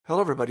Hello,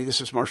 everybody. This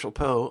is Marshall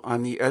Poe.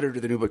 I'm the editor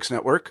of the New Books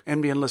Network.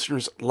 NBN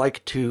listeners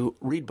like to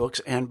read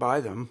books and buy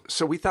them.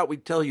 So we thought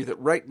we'd tell you that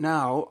right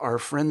now, our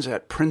friends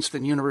at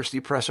Princeton University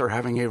Press are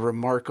having a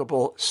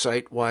remarkable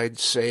site-wide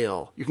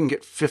sale. You can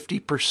get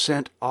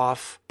 50%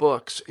 off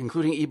books,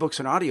 including ebooks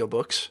and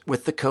audiobooks,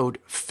 with the code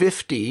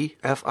 50,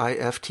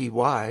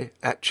 F-I-F-T-Y,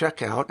 at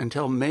checkout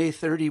until May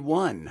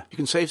 31. You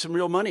can save some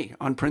real money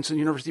on Princeton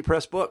University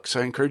Press books.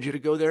 I encourage you to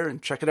go there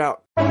and check it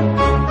out.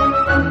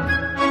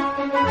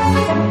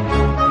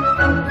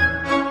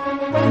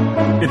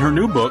 In her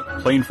new book,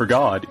 Playing for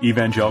God,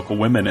 Evangelical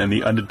Women and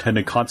the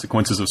Unintended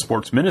Consequences of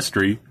Sports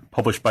Ministry,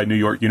 published by New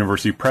York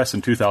University Press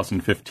in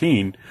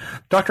 2015,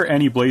 Dr.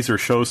 Annie Blaser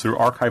shows through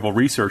archival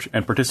research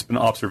and participant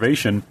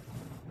observation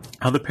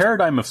how the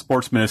paradigm of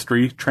sports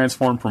ministry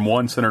transformed from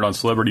one centered on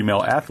celebrity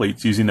male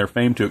athletes using their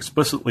fame to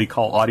explicitly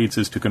call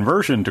audiences to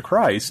conversion to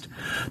Christ,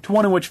 to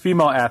one in which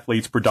female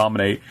athletes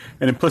predominate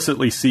and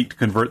implicitly seek to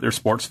convert their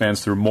sports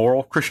fans through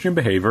moral Christian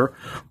behavior,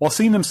 while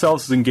seeing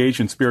themselves as engaged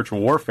in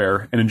spiritual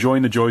warfare and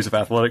enjoying the joys of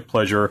athletic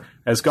pleasure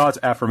as God's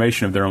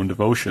affirmation of their own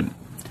devotion.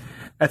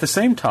 At the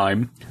same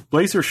time,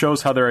 Blaser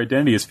shows how their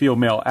identity as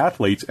female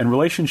athletes and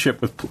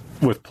relationship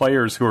with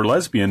players who are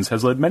lesbians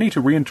has led many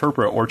to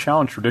reinterpret or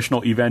challenge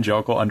traditional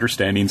evangelical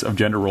understandings of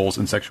gender roles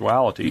and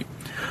sexuality.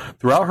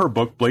 Throughout her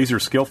book,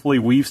 Blaser skillfully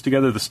weaves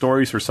together the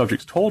stories her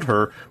subjects told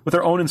her with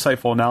her own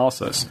insightful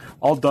analysis,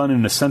 all done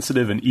in a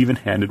sensitive and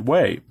even-handed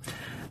way.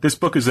 This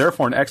book is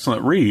therefore an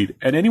excellent read,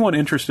 and anyone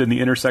interested in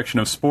the intersection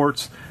of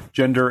sports,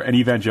 gender, and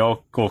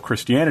evangelical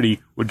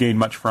Christianity would gain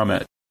much from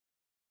it.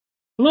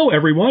 Hello,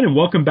 everyone, and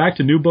welcome back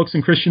to New Books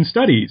in Christian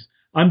Studies.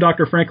 I'm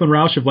Dr. Franklin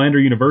Rausch of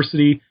Lander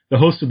University, the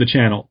host of the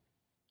channel.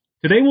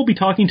 Today we'll be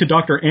talking to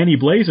Dr. Annie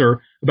Blaser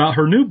about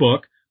her new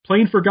book,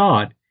 Playing for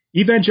God,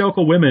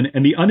 Evangelical Women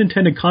and the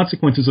Unintended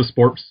Consequences of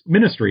Sports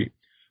Ministry,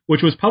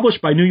 which was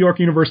published by New York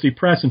University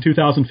Press in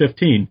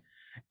 2015.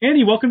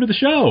 Annie, welcome to the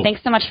show.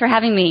 Thanks so much for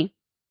having me.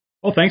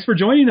 Well, thanks for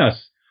joining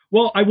us.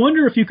 Well, I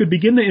wonder if you could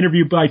begin the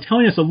interview by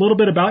telling us a little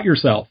bit about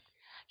yourself.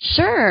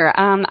 Sure.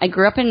 I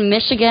grew up in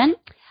Michigan.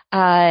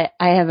 I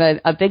have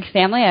a big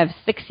family. I have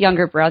 6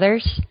 younger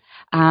brothers,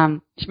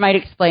 which might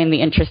explain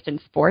the interest in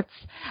sports.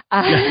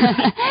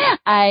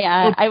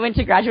 I went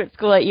to graduate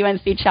school at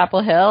UNC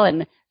Chapel Hill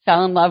and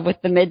fell in love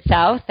with the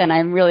Mid-South, and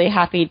I'm really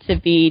happy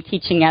to be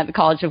teaching at the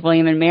College of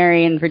William and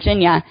Mary in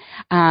Virginia,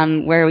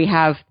 where we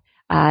have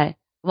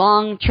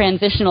long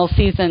transitional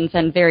seasons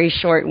and very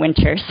short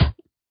winters.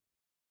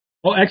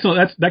 Oh,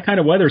 excellent. That kind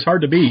of weather is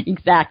hard to beat.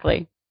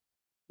 Exactly.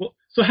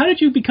 So how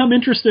did you become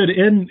interested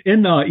in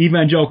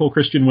evangelical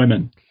Christian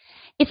women?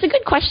 It's a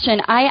good question.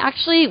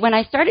 When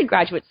I started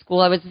graduate school,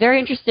 I was very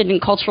interested in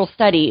cultural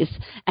studies,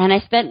 and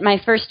I spent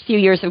my first few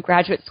years of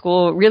graduate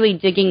school really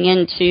digging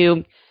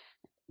into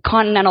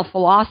continental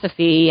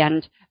philosophy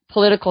and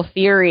political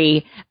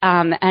theory.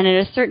 And at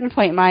a certain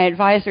point, my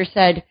advisor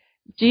said,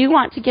 "Do you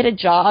want to get a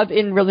job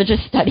in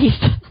religious studies?"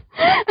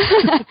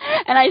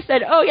 And I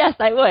said, "Oh, yes,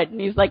 I would." And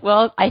he's like,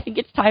 "Well, I think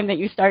it's time that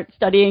you start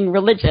studying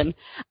religion."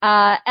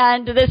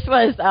 And this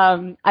was,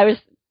 I was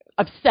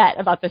upset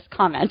about this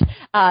comment.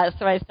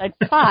 So I said,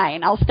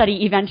 "Fine, I'll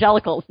study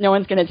evangelicals. No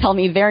one's going to tell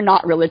me they're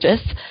not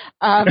religious."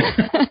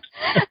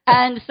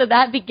 And so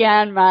that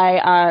began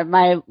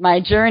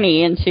my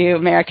journey into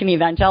American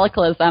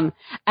evangelicalism.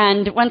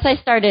 And once I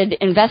started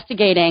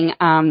investigating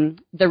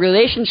the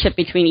relationship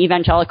between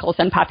evangelicals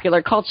and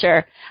popular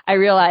culture, I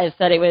realized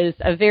that it was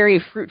a very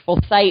fruitful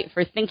site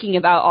for thinking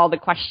about all the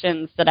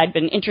questions that I'd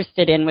been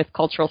interested in with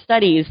cultural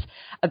studies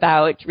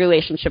about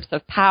relationships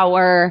of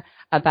power,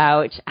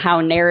 about how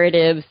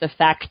narratives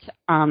affect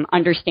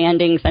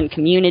understandings and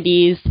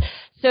communities.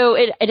 So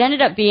it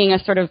ended up being a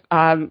sort of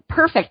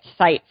perfect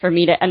site for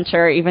me to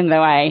enter, even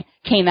though I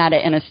came at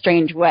it in a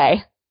strange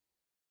way.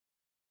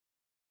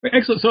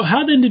 Excellent. So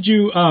how then did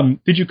you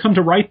come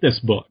to write this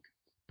book?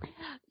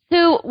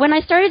 So when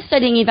I started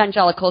studying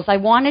evangelicals, I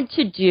wanted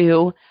to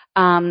do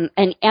an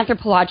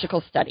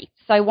anthropological study.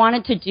 So I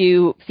wanted to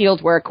do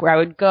field work where I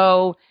would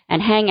go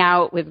and hang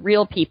out with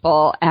real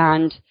people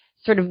and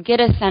sort of get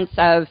a sense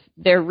of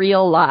their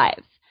real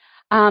lives.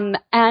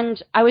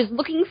 And I was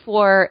looking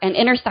for an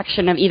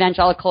intersection of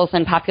evangelicals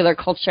and popular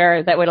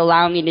culture that would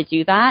allow me to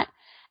do that.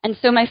 And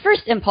so my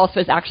first impulse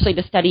was actually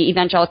to study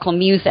evangelical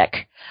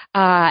music.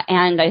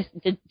 And I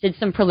did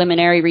some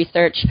preliminary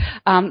research.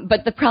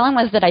 But the problem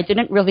was that I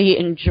didn't really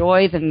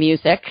enjoy the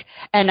music.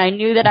 And I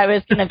knew that I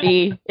was going to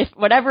be, if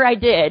whatever I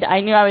did,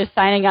 I knew I was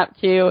signing up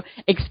to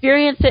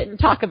experience it and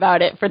talk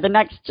about it for the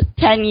next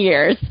 10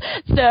 years.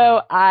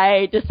 So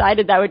I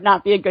decided that would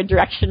not be a good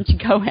direction to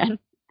go in.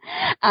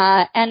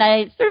 And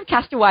I sort of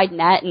cast a wide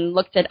net and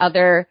looked at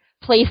other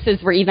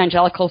places where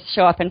evangelicals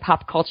show up in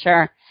pop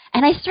culture.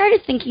 And I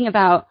started thinking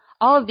about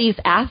all of these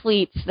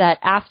athletes that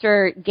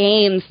after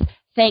games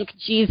thank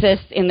Jesus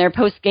in their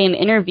post-game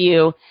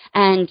interview.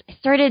 And I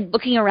started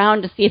looking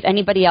around to see if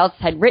anybody else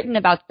had written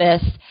about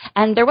this.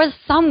 And there was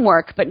some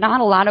work, but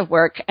not a lot of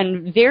work,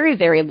 and very,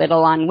 very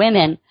little on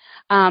women.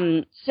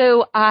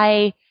 So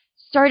I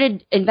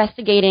started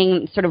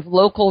investigating sort of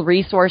local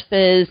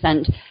resources,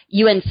 and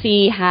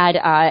UNC had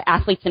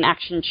Athletes in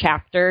Action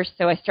chapter,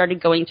 so I started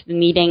going to the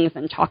meetings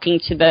and talking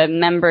to the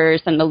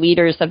members and the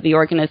leaders of the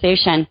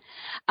organization.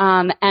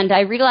 And I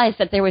realized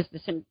that there was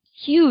this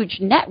huge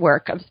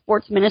network of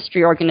sports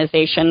ministry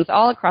organizations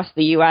all across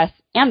the U.S.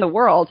 and the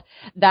world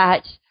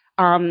that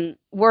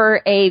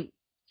were a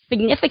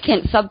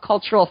significant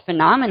subcultural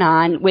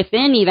phenomenon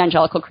within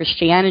evangelical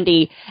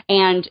Christianity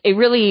and a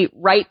really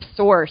ripe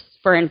source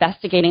for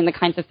investigating the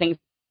kinds of things.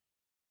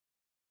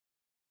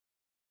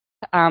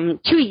 2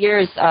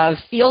 years of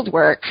field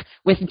work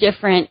with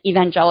different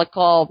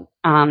evangelical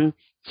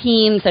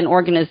teams and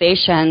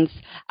organizations,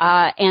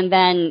 and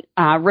then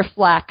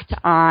reflect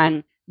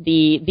on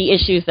the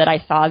issues that I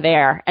saw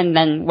there. And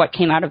then what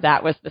came out of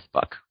that was this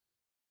book.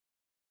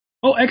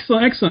 Oh,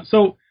 excellent, excellent.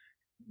 So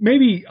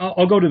maybe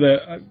I'll go to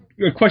the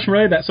question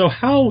related to that. So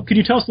how could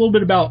you tell us a little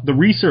bit about the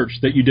research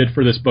that you did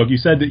for this book? You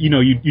said that,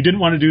 you didn't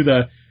want to do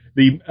the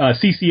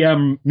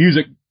CCM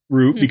music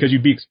route because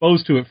you'd be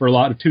exposed to it for a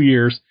lot of 2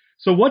 years.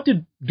 So what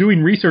did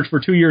doing research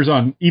for 2 years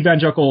on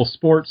evangelical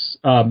sports,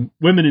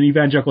 women in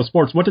evangelical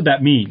sports, what did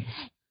that mean?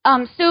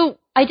 So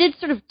I did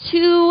sort of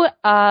two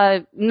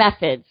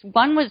methods.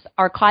 One was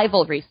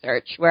archival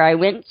research, where I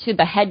went to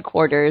the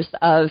headquarters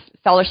of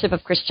Fellowship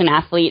of Christian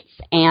Athletes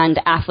and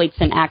Athletes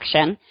in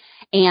Action,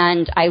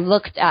 and I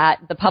looked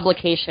at the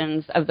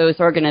publications of those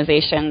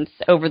organizations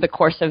over the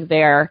course of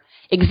their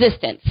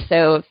existence.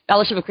 So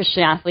Fellowship of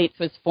Christian Athletes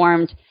was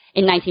formed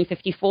in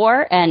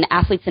 1954, and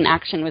Athletes in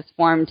Action was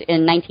formed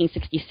in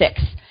 1966.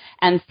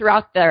 And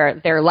throughout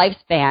their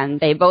lifespan,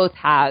 they both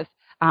have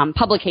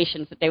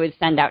publications that they would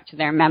send out to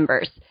their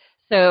members.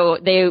 So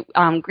they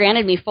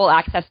granted me full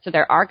access to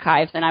their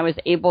archives, and I was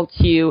able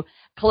to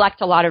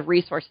collect a lot of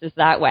resources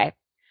that way.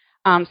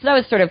 So that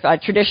was sort of a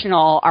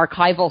traditional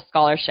archival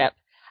scholarship.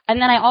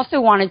 And then I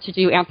also wanted to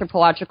do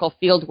anthropological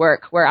field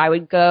work, where I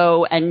would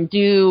go and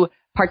do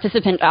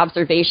participant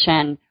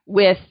observation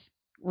with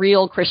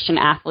real Christian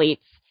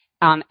athletes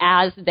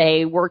as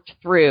they worked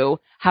through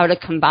how to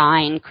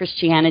combine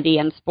Christianity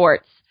and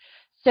sports.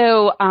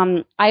 So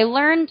I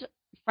learned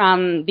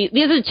from these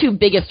are the two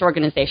biggest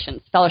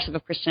organizations, Fellowship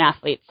of Christian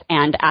Athletes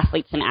and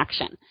Athletes in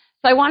Action.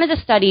 So I wanted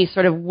to study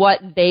sort of what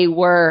they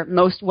were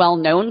most well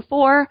known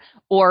for,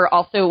 or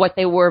also what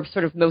they were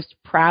sort of most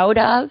proud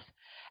of.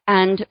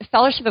 And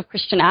Fellowship of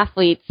Christian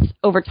Athletes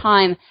over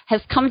time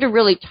has come to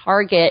really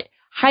target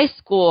high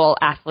school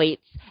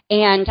athletes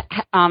and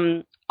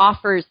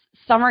offers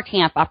summer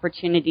camp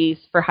opportunities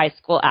for high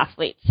school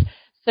athletes.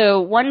 So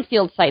one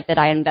field site that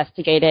I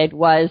investigated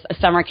was a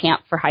summer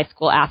camp for high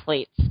school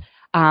athletes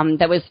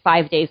that was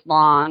 5 days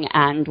long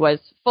and was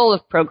full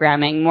of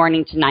programming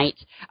morning to night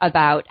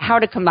about how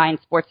to combine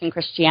sports and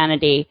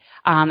Christianity,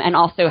 and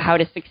also how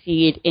to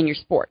succeed in your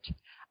sport.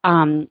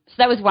 So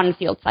that was one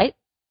field site.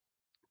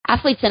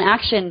 Athletes in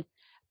Action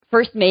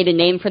first made a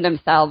name for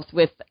themselves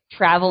with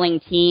traveling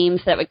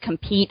teams that would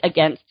compete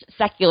against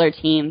secular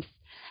teams.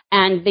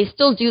 And they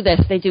still do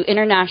this. They do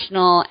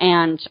international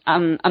and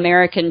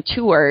American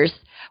tours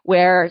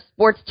where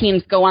sports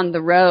teams go on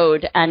the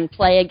road and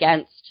play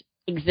against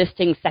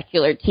existing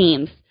secular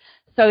teams.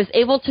 So I was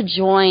able to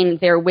join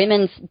their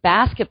women's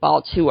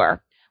basketball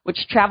tour,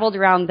 which traveled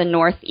around the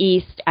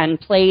Northeast and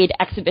played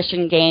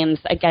exhibition games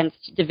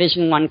against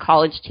Division I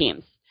college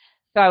teams.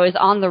 So I was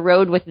on the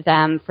road with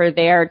them for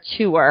their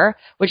tour,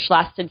 which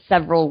lasted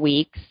several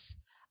weeks.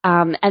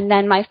 And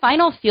then my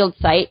final field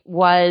site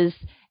was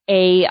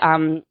a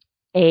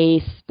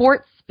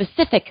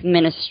sports-specific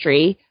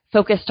ministry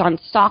focused on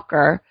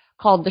soccer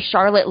called the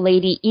Charlotte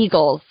Lady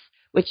Eagles,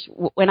 which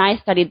when I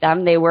studied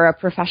them, they were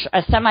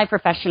a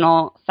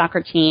semi-professional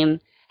soccer team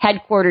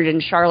headquartered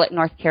in Charlotte,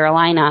 North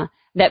Carolina,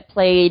 that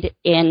played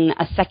in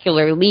a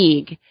secular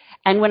league.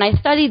 And when I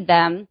studied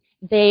them,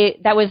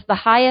 that was the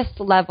highest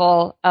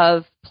level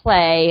of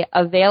play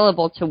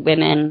available to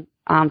women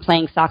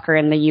playing soccer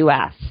in the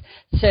U.S.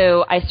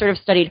 So I sort of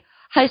studied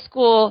high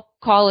school,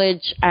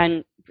 college,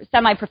 and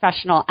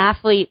semi-professional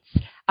athletes,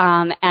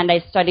 and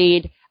I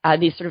studied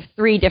these sort of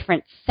three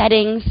different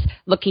settings,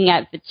 looking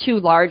at the two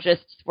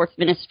largest sports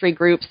ministry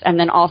groups and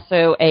then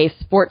also a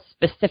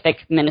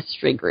sports-specific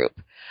ministry group.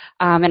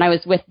 And I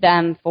was with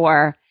them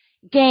for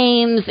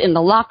games in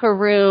the locker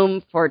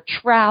room, for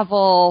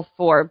travel,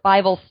 for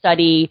Bible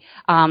study,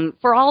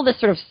 for all the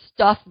sort of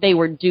stuff they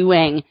were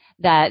doing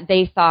that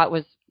they thought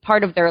was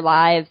part of their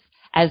lives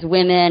as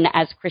women,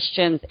 as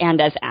Christians,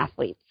 and as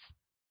athletes.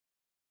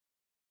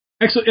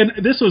 Excellent.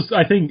 And this was,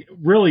 I think,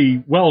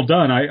 really well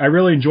done. I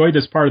really enjoyed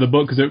this part of the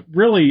book because it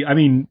really, I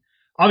mean,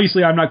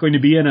 obviously I'm not going to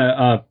be in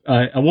a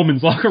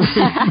woman's locker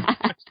room,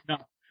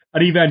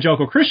 an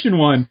evangelical Christian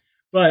one,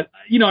 but,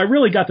 I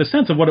really got the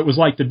sense of what it was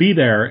like to be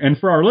there. And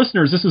for our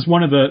listeners, this is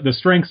one of the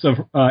strengths of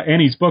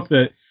Annie's book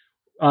that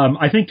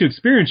I think to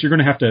experience, you're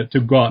going to have to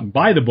go out and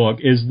buy the book,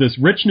 is this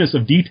richness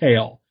of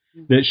detail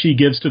that she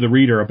gives to the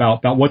reader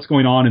about what's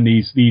going on in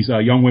these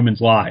young women's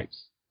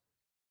lives.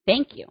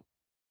 Thank you.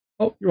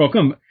 Oh, you're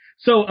welcome.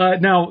 So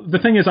now the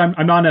thing is, I'm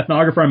not an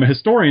ethnographer, I'm a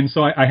historian,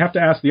 so I have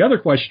to ask the other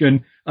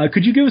question.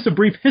 Could you give us a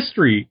brief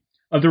history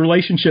of the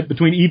relationship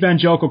between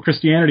evangelical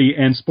Christianity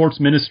and sports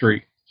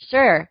ministry?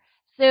 Sure.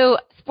 So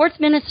sports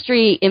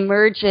ministry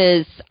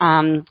emerges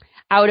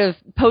out of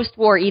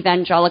post-war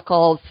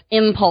evangelicals'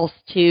 impulse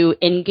to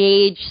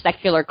engage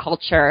secular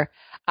culture.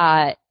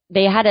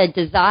 They had a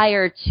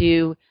desire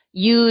to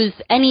use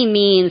any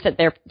means at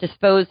their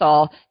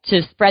disposal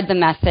to spread the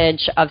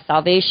message of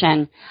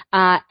salvation.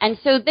 And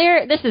so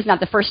this is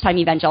not the first time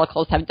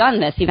evangelicals have done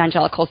this.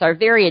 Evangelicals are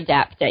very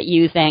adept at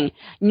using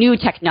new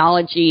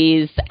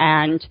technologies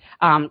and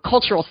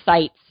cultural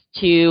sites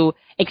to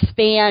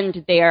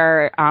expand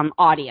their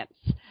audience.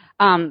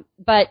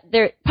 But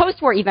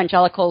post-war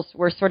evangelicals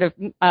were sort of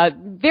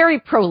very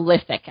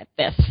prolific at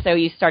this. So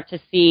you start to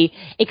see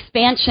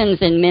expansions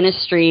in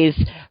ministries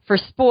for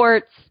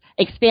sports,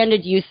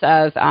 expanded use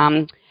of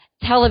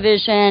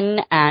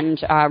television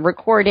and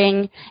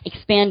recording,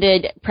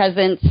 expanded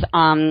presence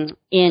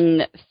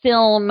in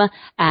film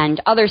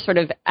and other sort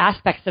of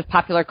aspects of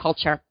popular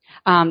culture.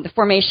 The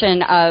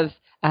formation of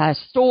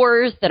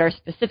stores that are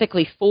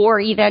specifically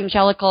for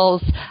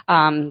evangelicals,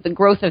 the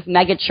growth of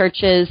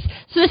megachurches.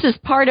 So this is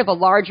part of a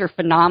larger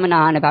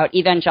phenomenon about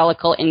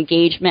evangelical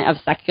engagement of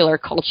secular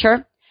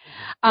culture.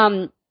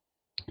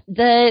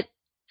 The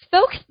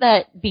folks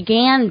that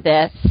began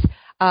this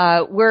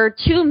were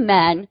two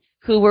men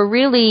who were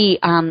really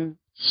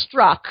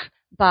struck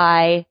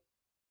by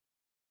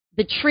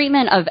the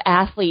treatment of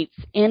athletes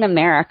in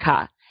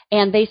America.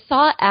 And they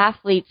saw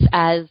athletes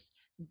as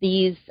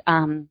these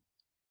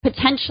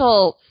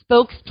potential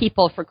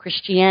spokespeople for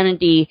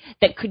Christianity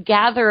that could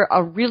gather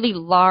a really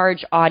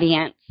large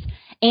audience.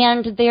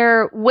 And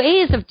their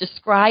ways of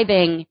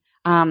describing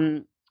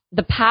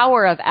the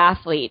power of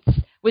athletes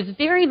was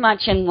very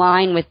much in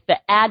line with the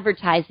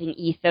advertising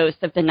ethos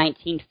of the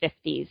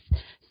 1950s.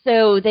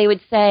 So they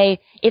would say,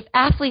 if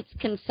athletes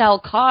can sell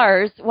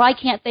cars, why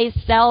can't they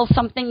sell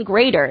something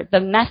greater, the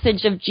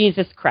message of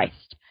Jesus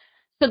Christ?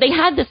 So they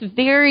had this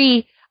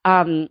very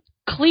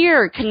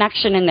clear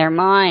connection in their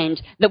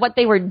mind that what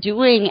they were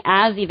doing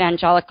as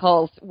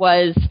evangelicals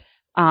was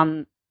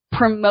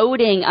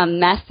promoting a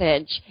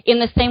message in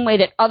the same way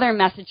that other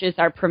messages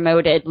are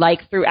promoted,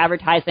 like through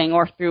advertising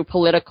or through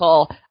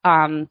political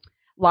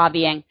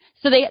lobbying.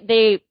 So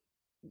they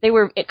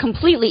were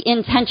completely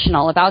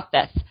intentional about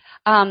this.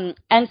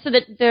 And so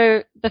that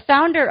the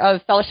founder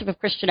of Fellowship of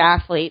Christian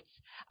Athletes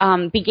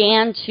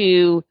began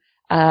to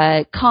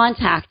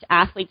contact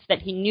athletes that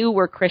he knew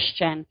were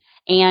Christian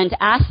and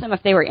ask them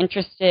if they were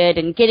interested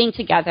in getting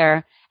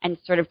together and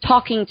sort of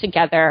talking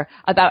together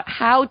about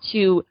how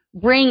to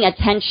bring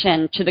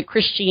attention to the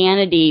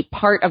Christianity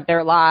part of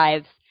their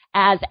lives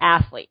as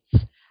athletes.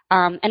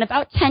 And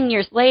about 10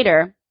 years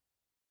later,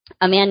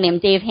 a man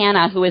named Dave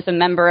Hanna, who is a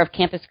member of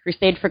Campus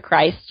Crusade for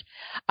Christ,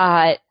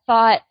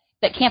 thought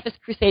that Campus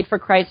Crusade for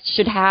Christ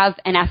should have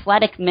an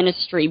athletic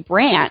ministry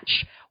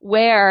branch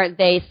where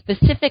they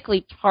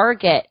specifically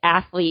target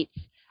athletes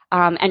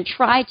and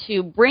try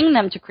to bring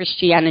them to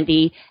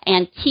Christianity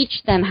and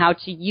teach them how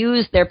to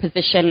use their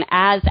position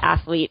as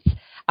athletes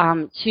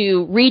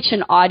to reach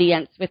an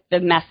audience with the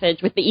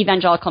message, with the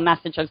evangelical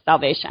message of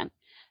salvation.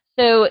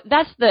 So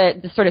that's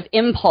the sort of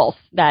impulse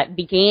that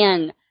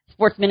began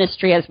sports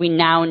ministry as we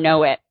now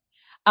know it.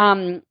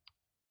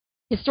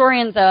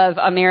 Historians of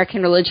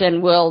American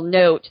religion will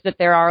note that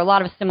there are a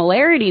lot of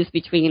similarities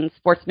between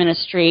sports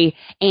ministry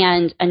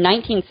and a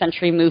 19th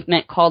century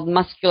movement called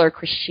Muscular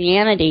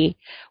Christianity,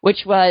 which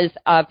was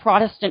a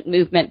Protestant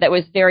movement that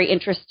was very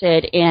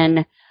interested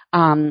in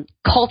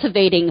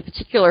cultivating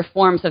particular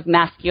forms of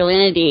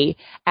masculinity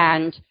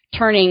and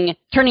turning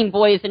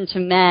boys into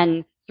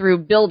men through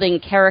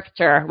building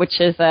character, which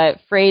is a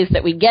phrase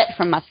that we get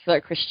from Muscular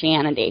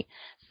Christianity.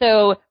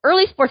 So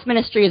early sports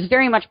ministry is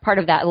very much part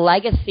of that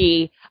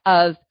legacy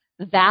of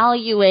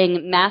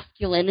valuing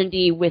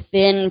masculinity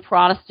within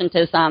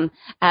Protestantism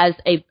as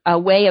a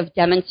way of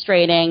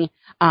demonstrating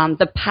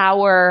the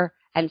power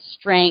and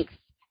strength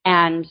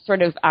and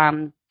sort of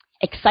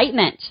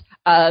excitement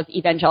of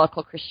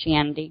evangelical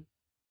Christianity.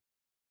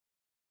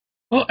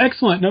 Well,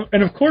 excellent.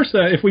 And of course,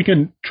 if we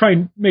can try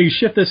and maybe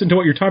shift this into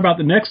what you're talking about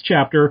the next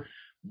chapter,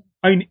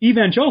 I mean,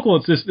 evangelical,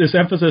 it's this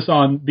emphasis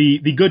on the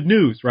good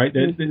news, right?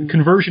 The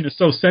conversion is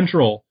so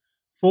central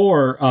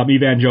for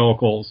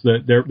evangelicals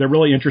that they're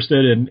really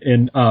interested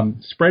in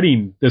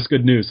spreading this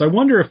good news. So I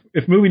wonder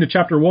if moving to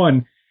chapter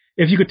 1,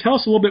 if you could tell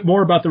us a little bit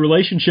more about the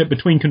relationship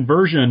between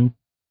conversion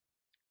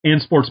and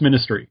sports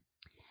ministry.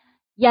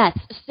 Yes.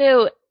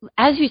 So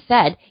as you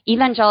said,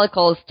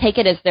 evangelicals take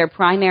it as their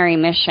primary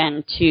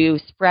mission to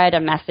spread a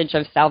message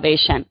of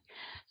salvation.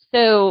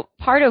 So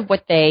part of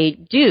what they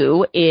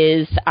do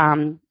is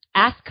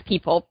ask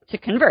people to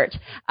convert,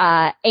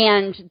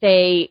 and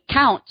they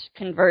count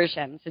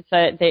conversions.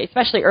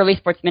 Especially early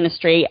sports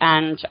ministry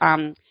and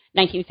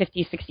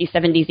 1950s, 60s,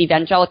 70s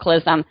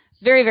evangelicalism is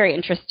very, very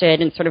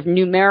interested in sort of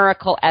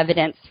numerical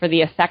evidence for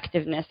the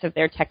effectiveness of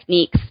their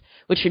techniques,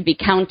 which would be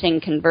counting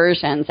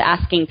conversions,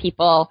 asking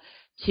people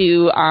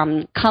to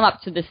come up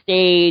to the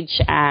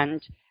stage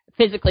and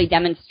physically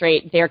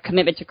demonstrate their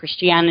commitment to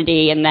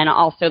Christianity, and then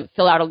also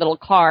fill out a little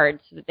card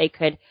so that they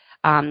could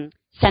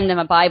send them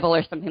a Bible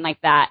or something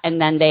like that,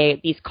 and then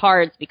these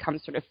cards become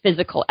sort of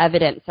physical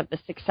evidence of the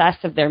success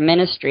of their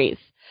ministries.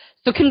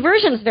 So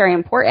conversion is very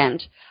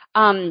important.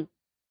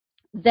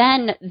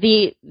 Then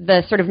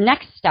the sort of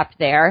next step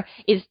there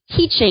is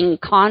teaching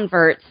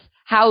converts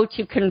how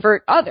to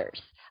convert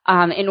others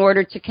in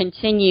order to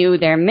continue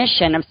their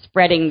mission of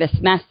spreading this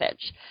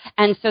message.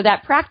 And so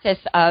that practice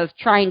of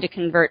trying to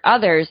convert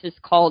others is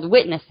called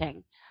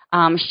witnessing.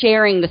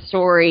 Sharing the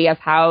story of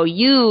how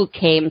you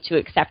came to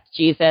accept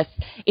Jesus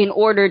in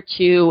order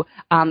to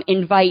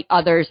invite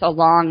others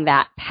along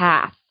that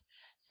path.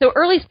 So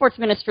early sports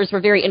ministers were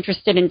very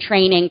interested in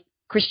training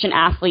Christian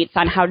athletes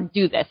on how to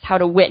do this, how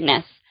to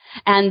witness.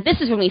 And this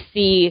is when we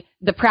see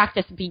the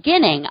practice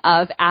beginning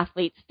of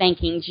athletes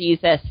thanking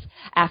Jesus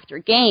after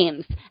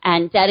games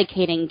and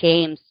dedicating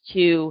games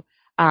to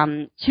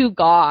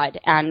God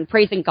and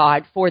praising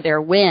God for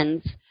their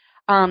wins.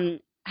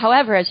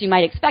 However, as you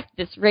might expect,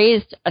 this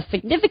raised a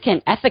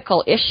significant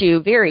ethical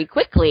issue very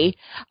quickly,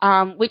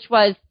 which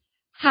was,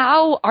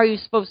 how are you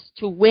supposed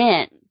to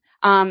win?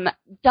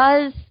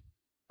 Does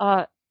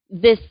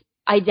this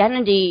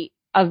identity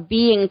of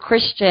being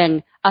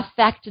Christian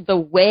affect the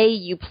way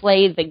you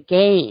play the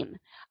game?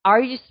 Are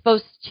you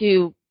supposed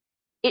to,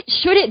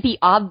 should it be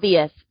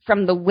obvious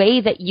from the way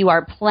that you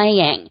are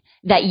playing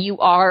that you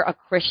are a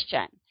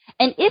Christian?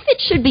 And if it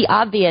should be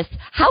obvious,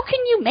 how can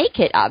you make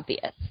it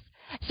obvious?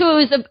 So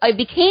it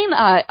became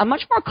a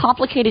much more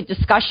complicated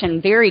discussion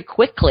very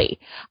quickly,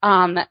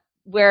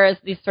 whereas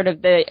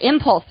the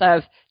impulse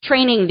of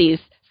training these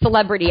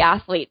celebrity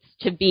athletes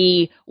to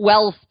be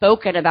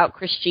well-spoken about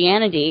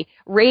Christianity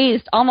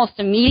raised almost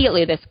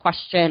immediately this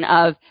question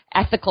of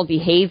ethical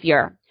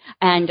behavior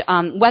and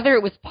whether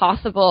it was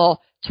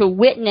possible to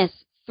witness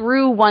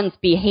through one's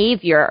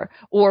behavior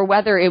or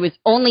whether it was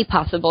only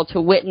possible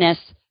to witness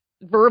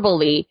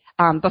verbally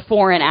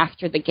before and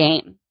after the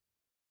game.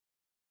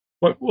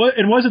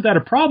 And wasn't that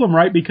a problem,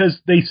 right?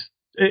 Because they,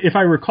 if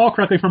I recall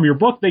correctly from your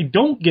book, they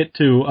don't get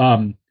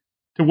to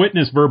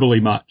witness verbally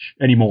much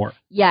anymore.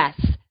 Yes.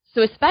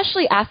 So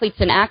especially athletes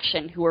in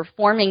action who were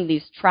forming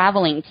these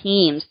traveling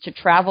teams to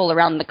travel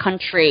around the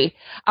country,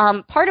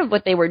 part of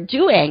what they were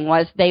doing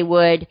was they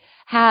would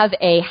have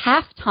a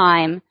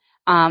halftime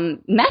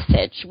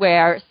message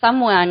where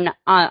someone,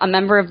 a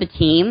member of the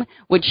team,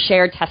 would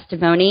share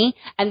testimony,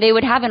 and they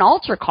would have an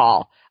altar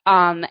call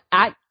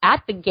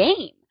at the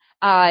game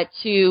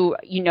to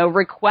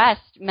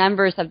request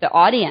members of the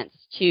audience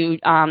to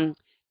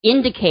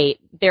indicate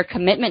their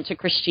commitment to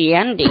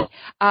Christianity,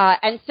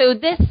 and so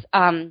this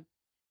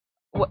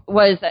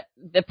was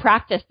the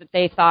practice that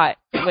they thought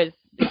was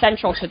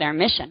central to their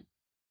mission.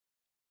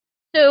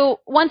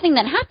 So one thing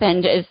that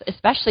happened is,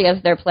 especially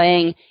as they're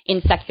playing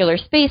in secular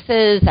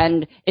spaces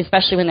and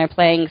especially when they're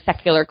playing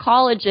secular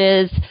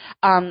colleges,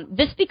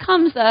 this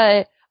becomes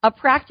a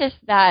practice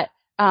that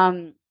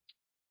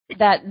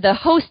the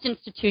host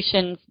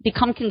institutions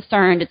become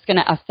concerned it's going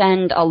to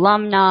offend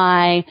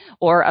alumni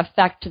or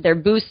affect their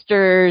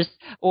boosters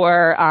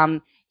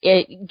or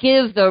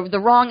give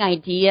the wrong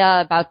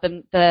idea about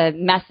the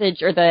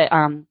message or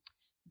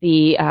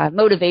the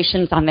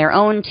motivations on their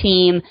own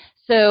team.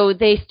 So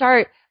they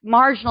start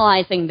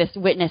marginalizing this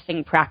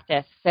witnessing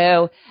practice.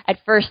 So at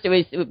first it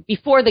was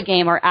before the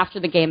game or after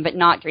the game, but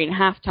not during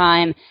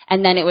halftime.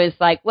 And then it was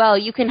like, well,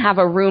 you can have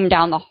a room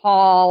down the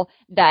hall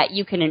that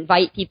you can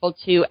invite people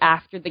to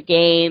after the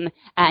game,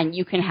 and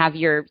you can have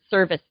your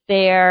service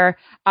there.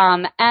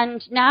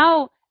 And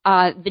now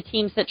the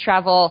teams that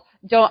travel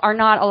are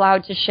not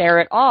allowed to share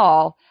at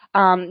all.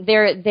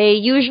 They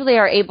usually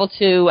are able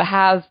to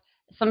have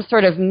some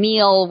sort of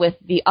meal with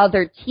the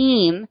other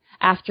team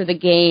after the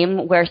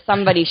game where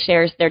somebody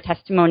shares their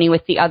testimony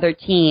with the other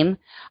team,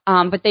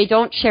 but they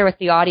don't share with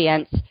the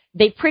audience.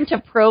 They print a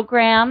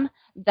program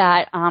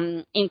that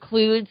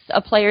includes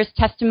a player's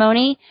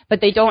testimony,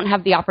 but they don't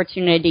have the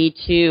opportunity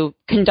to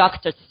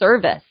conduct a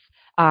service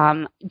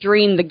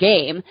during the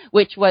game,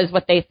 which was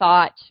what they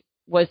thought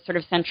was sort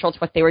of central to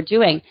what they were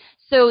doing.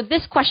 So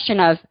this question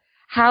of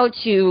how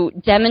to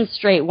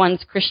demonstrate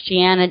one's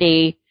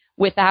Christianity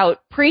without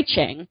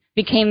preaching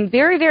became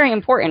very, very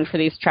important for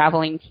these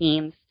traveling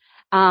teams.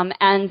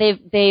 And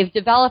they've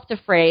developed a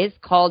phrase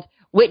called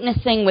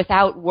witnessing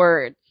without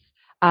words,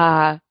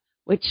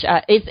 which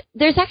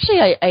there's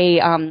actually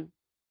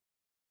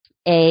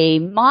a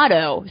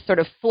motto sort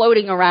of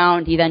floating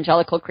around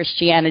evangelical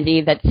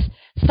Christianity that's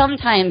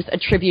sometimes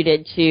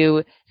attributed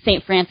to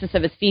St. Francis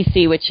of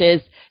Assisi, which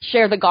is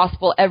share the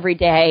gospel every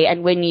day,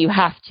 and when you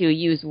have to,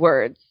 use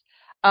words,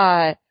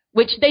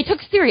 which they took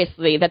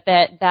seriously,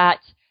 that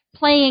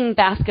playing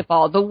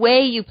basketball, the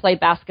way you play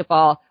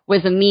basketball,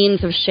 was a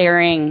means of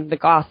sharing the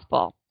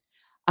gospel.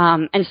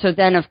 And so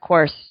then, of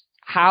course,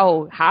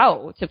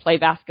 how to play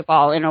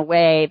basketball in a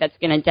way that's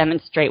going to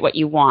demonstrate what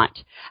you want.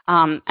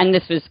 And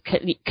this was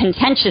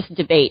contentious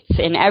debates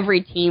in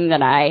every team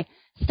that I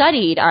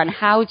studied on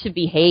how to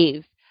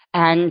behave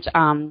and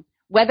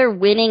whether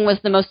winning was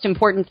the most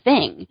important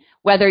thing,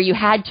 whether you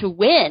had to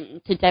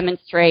win to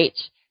demonstrate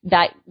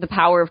that the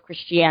power of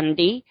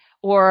Christianity,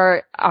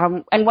 or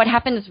and what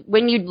happens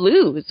when you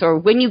lose, or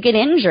when you get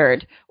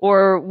injured,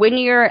 or when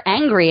you're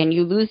angry and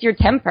you lose your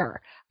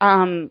temper.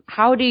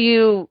 How do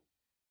you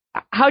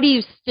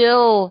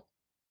still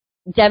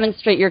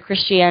demonstrate your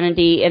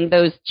Christianity in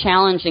those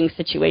challenging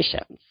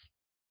situations?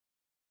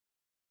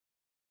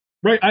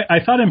 Right. I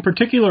thought in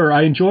particular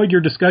I enjoyed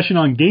your discussion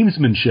on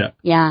gamesmanship.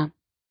 Yeah.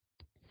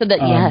 So that,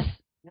 yes.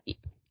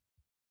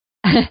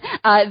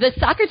 The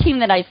soccer team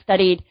that I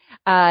studied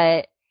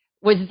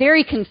was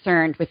very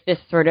concerned with this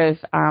sort of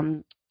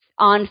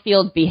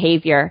on-field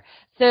behavior.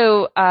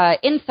 So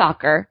in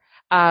soccer,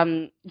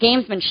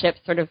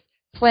 gamesmanship, sort of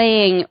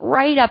playing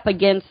right up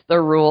against the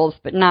rules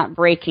but not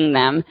breaking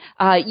them,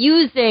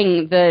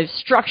 using the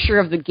structure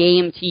of the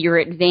game to your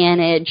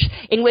advantage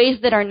in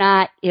ways that are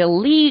not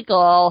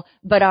illegal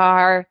but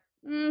are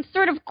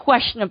sort of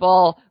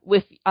questionable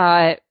with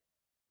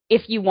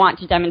if you want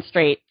to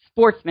demonstrate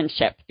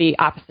sportsmanship, the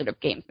opposite of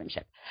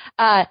gamesmanship.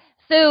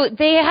 So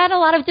they had a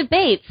lot of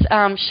debates.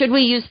 Should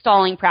we use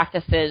stalling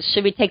practices?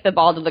 Should we take the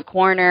ball to the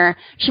corner?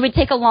 Should we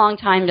take a long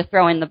time to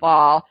throw in the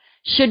ball?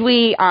 Should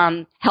we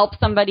help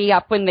somebody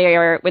up when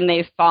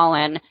they've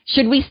fallen?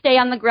 Should we stay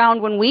on the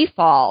ground when we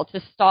fall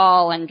to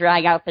stall and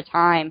drag out the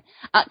time?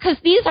 Because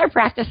these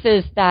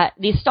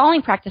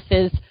stalling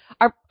practices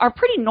are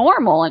pretty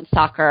normal in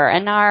soccer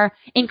and are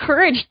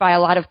encouraged by a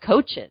lot of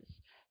coaches.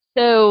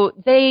 So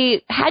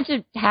they had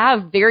to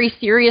have very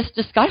serious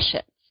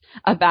discussions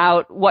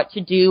about what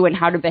to do and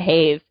how to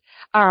behave.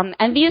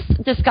 And these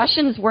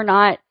discussions were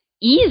not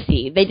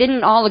easy. They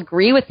didn't all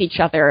agree with each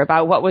other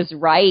about what was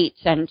right,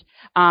 and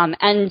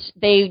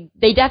they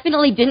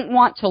definitely didn't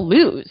want to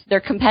lose.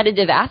 They're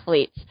competitive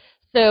athletes,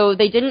 so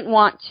they didn't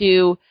want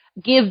to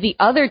give the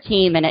other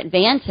team an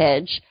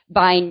advantage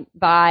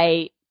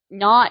by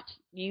not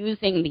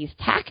using these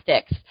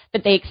tactics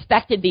that they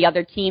expected the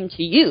other team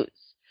to use.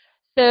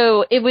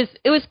 So it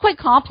was quite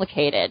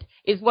complicated,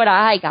 is what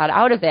I got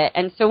out of it.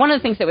 And so one of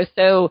the things that was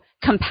so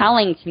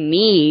compelling to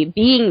me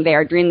being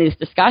there during these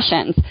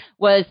discussions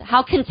was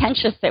how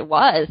contentious it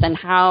was, and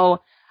how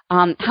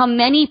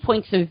many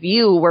points of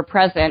view were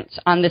present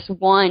on this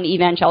one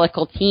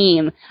evangelical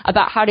team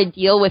about how to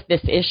deal with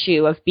this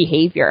issue of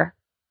behavior.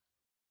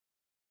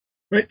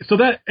 Right. So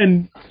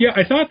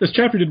I thought this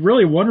chapter did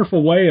really a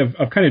wonderful way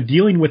of kind of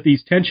dealing with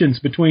these tensions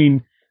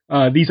between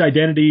these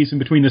identities and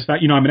between this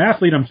fact, I'm an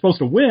athlete, I'm supposed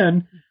to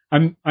win.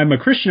 I'm a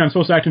Christian, I'm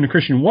supposed to act in a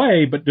Christian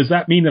way, but does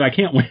that mean that I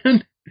can't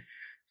win?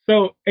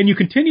 So, and you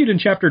continued in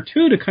chapter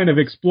 2 to kind of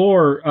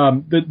explore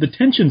the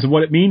tensions of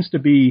what it means to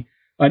be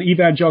an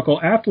evangelical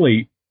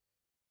athlete.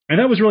 And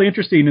that was really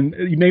interesting. And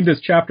you named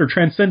this chapter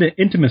Transcendent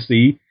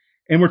Intimacy,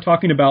 and we're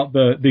talking about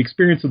the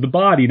experience of the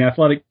body and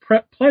athletic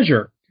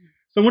pleasure.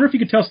 So I wonder if you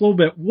could tell us a little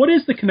bit, what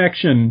is the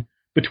connection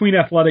between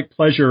athletic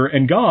pleasure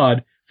and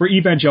God for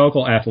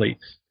evangelical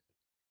athletes?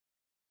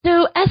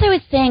 So as I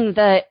was saying,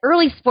 the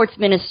early sports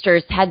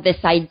ministers had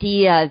this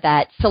idea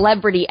that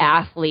celebrity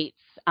athletes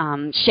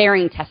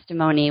sharing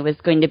testimony was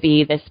going to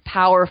be this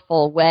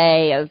powerful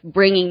way of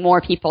bringing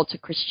more people to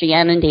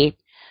Christianity.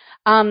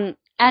 And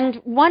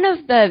one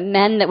of the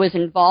men that was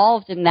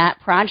involved in that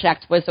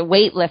project was a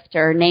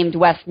weightlifter named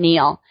Wes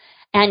Neal.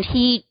 And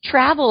he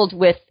traveled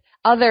with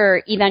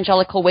other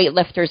evangelical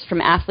weightlifters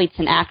from Athletes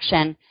in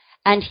Action.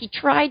 And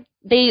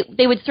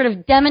they would sort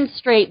of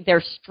demonstrate their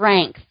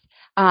strength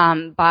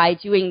by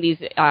doing these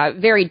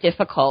very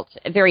difficult,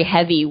 very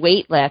heavy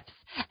weight lifts,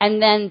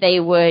 and then they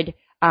would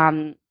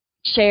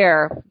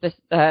share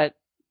the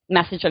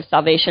message of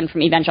salvation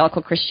from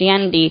evangelical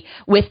Christianity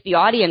with the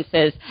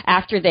audiences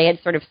after they had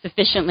sort of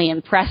sufficiently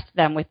impressed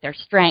them with their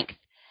strength.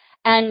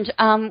 And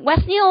Wes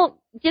Neal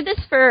did this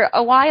for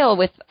a while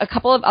with a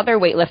couple of other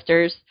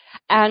weightlifters,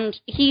 and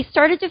he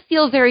started to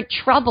feel very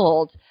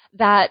troubled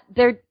that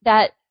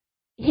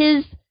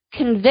his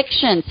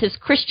convictions, his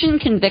Christian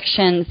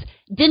convictions,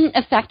 didn't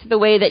affect the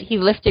way that he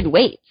lifted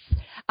weights,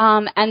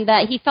 and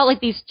that he felt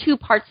like these two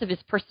parts of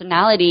his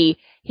personality,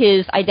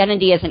 his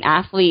identity as an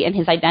athlete and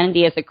his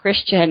identity as a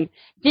Christian,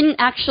 didn't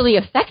actually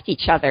affect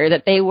each other,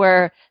 that there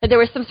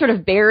was some sort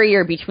of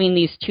barrier between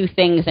these two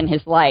things in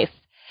his life.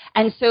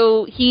 And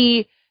so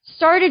he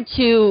started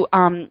to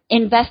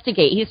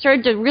investigate. He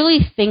started to really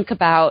think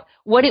about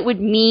what it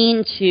would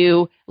mean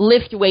to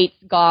lift weights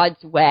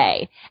God's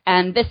way.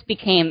 And this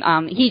became,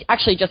 he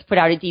actually just put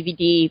out a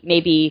DVD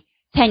maybe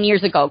 10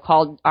 years ago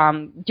called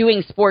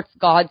Doing Sports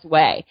God's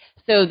Way.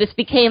 So this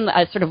became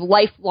a sort of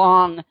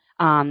lifelong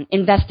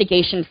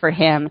investigation for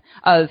him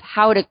of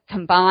how to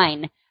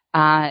combine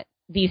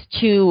these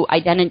two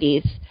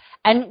identities.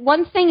 And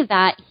one thing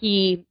that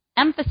he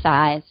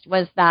emphasized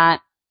was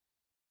that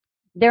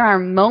there are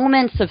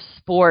moments of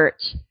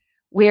sport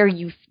where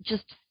you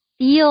just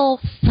feel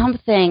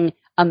something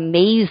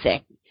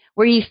amazing,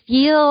 where you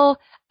feel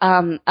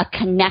a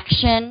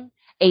connection,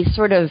 a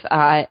sort of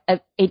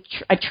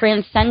a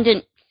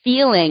transcendent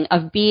feeling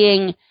of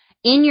being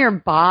in your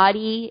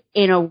body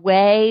in a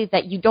way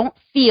that you don't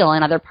feel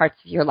in other parts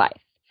of your life.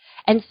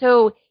 And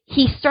so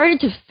he started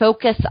to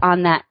focus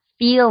on that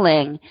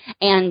feeling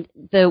and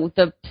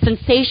the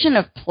sensation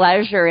of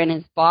pleasure in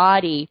his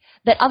body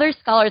that other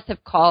scholars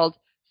have called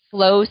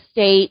flow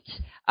state.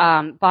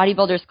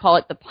 Bodybuilders call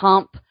it the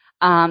pump.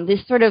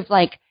 This sort of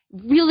like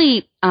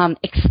really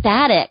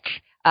ecstatic,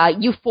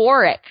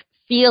 euphoric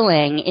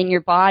feeling in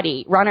your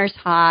body, runner's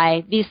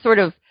high, this sort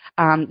of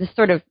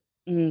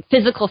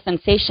physical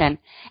sensation.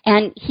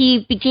 And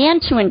he began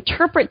to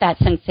interpret that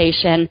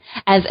sensation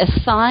as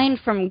a sign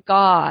from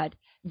God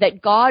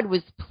that God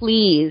was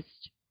pleased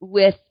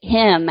with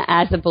him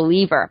as a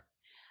believer.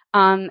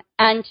 And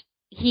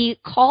he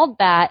called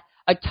that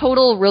a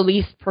total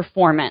release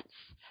performance,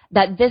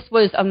 that this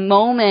was a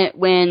moment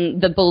when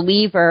the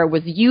believer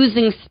was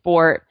using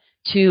sport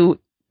to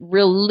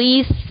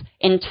release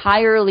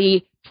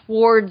entirely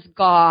towards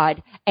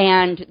God,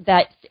 and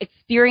that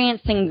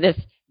experiencing this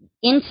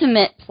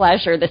intimate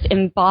pleasure, this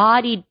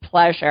embodied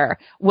pleasure,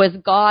 was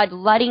God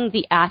letting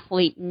the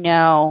athlete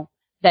know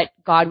that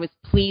God was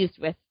pleased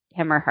with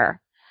him or her.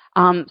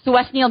 So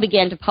Wes Neal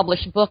began to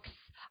publish books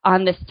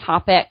on this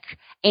topic,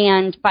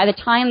 and by the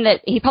time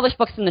that he published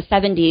books in the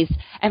 70s,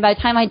 and by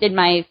the time I did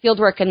my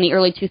fieldwork in the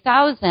early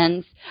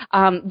 2000s,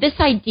 this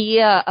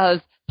idea of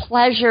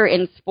pleasure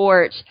in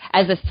sport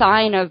as a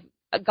sign of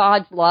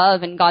God's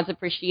love and God's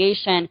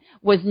appreciation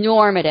was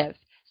normative.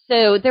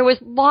 So there was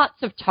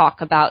lots of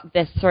talk about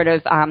this sort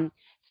of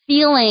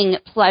feeling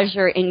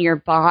pleasure in your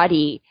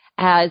body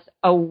as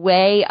a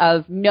way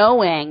of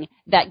knowing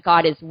that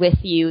God is with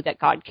you, that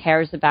God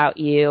cares about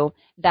you,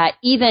 that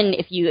even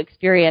if you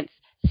experience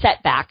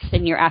setbacks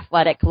in your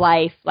athletic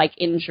life, like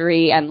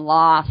injury and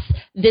loss,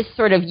 this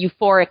sort of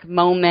euphoric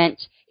moment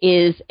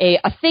is a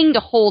thing to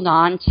hold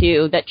on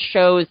to that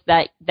shows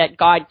that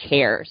God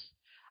cares.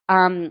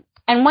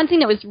 And one thing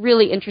that was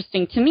really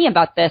interesting to me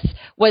about this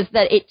was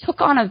that it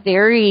took on a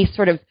very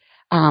sort of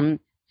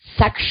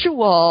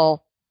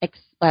sexual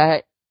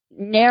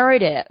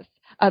narrative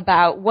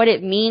about what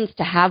it means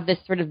to have this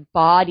sort of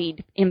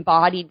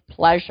embodied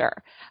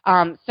pleasure.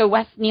 So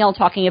Wes Neal,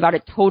 talking about a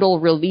total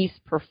release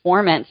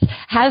performance,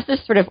 has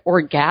this sort of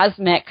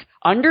orgasmic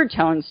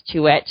undertones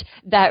to it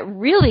that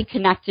really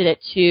connected it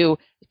to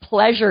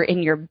pleasure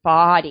in your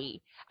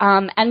body.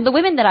 And the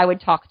women that I would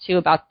talk to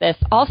about this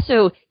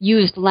also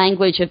used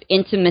language of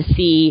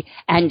intimacy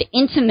and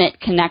intimate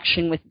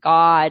connection with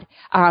God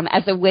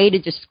as a way to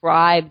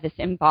describe this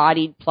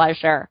embodied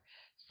pleasure.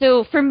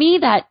 So for me,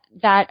 that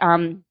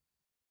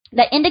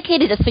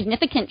indicated a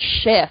significant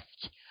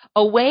shift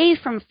away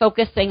from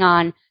focusing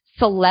on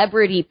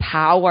celebrity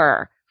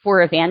power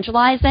for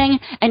evangelizing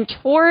and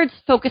towards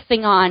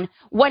focusing on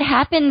what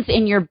happens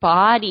in your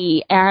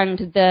body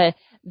and the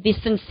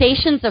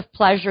sensations of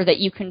pleasure that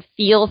you can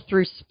feel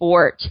through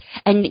sport,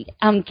 and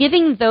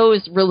giving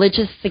those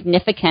religious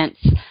significance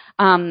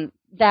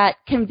that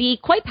can be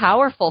quite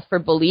powerful for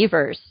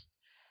believers.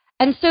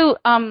 And so,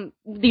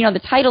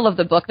 the title of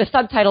the book, the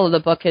subtitle of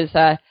the book is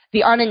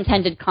The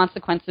Unintended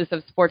Consequences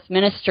of Sports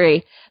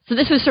Ministry. So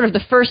this was sort of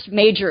the first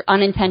major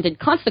unintended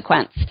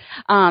consequence,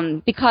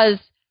 because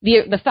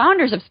the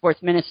founders of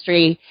sports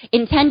ministry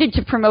intended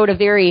to promote a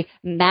very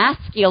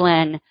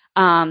masculine,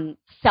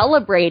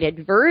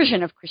 celebrated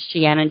version of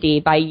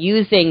Christianity by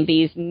using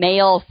these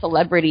male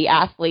celebrity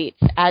athletes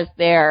as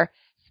their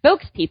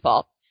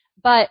spokespeople.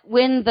 But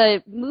when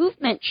the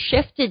movement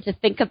shifted to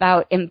think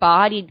about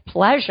embodied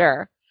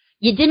pleasure,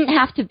 you didn't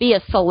have to be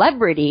a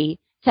celebrity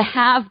to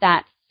have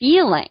that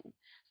feeling.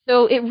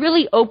 So it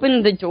really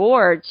opened the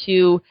door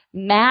to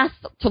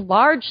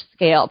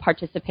large-scale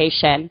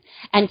participation.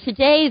 And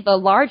today, the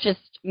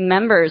largest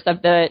members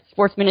of the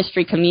sports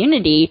ministry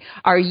community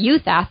are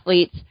youth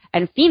athletes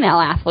and female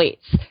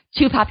athletes,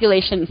 two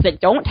populations that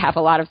don't have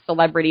a lot of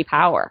celebrity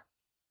power.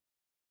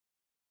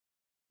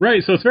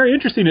 Right, so it's very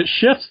interesting. It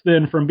shifts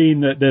then from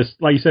being this,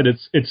 like you said,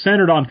 it's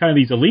centered on kind of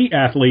these elite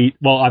athlete.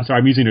 Well, I'm sorry,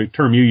 I'm using a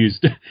term you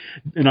used,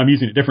 and I'm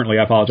using it differently.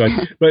 I apologize,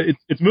 but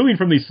it's moving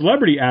from these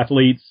celebrity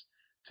athletes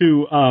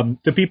to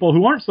people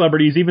who aren't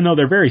celebrities, even though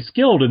they're very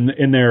skilled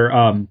in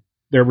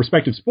their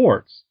respective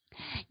sports.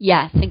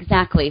 Yes,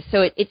 exactly.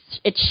 So it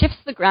shifts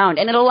the ground,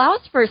 and it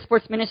allows for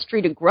sports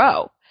ministry to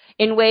grow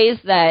in ways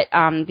that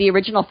the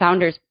original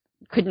founders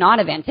could not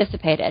have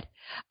anticipated.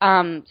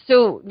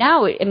 So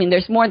now,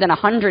 there's more than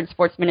 100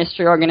 sports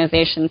ministry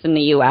organizations in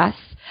the U.S.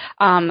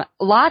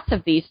 Lots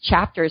of these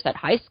chapters at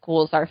high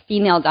schools are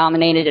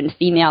female-dominated and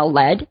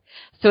female-led.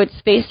 So it's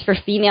space for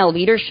female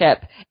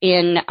leadership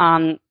in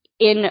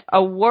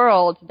a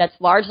world that's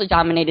largely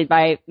dominated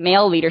by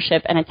male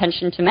leadership and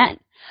attention to men.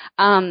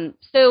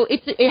 So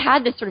it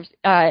had this sort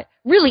of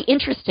really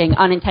interesting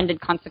unintended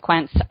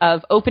consequence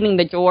of opening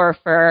the door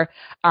for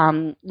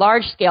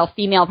large-scale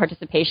female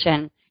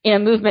participation in a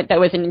movement that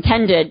was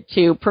intended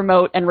to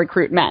promote and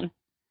recruit men.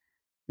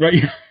 Right.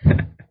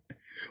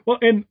 Well,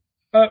 and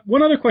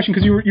one other question,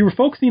 because you were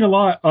focusing a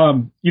lot,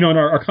 in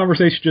our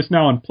conversation just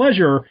now on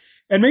pleasure,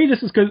 and maybe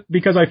this is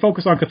because I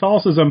focus on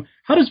Catholicism.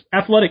 How does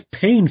athletic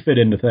pain fit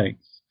into things?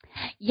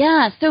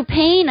 Yeah, so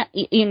pain,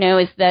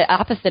 is the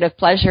opposite of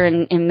pleasure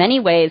in many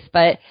ways,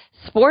 but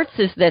sports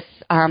is this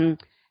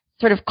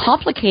sort of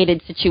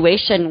complicated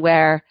situation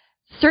where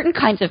certain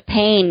kinds of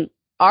pain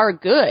are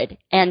good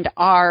and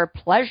are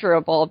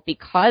pleasurable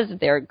because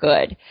they're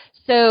good.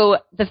 So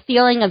the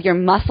feeling of your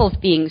muscles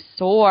being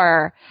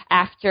sore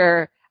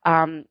after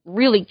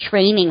really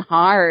training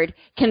hard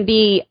can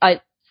be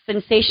a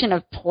sensation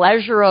of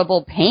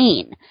pleasurable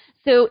pain.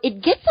 So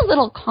it gets a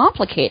little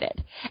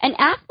complicated. And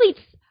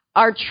athletes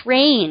are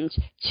trained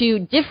to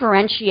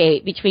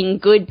differentiate between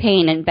good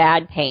pain and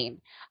bad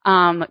pain,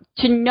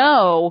 to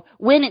know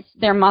when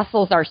their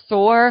muscles are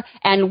sore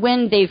and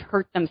when they've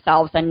hurt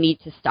themselves and need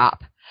to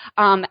stop.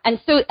 And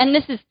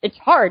it's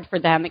hard for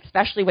them,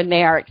 especially when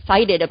they are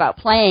excited about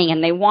playing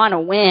and they want to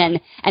win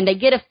and they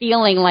get a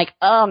feeling like,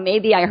 oh,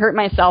 maybe I hurt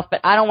myself,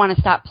 but I don't want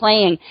to stop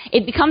playing.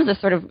 It becomes a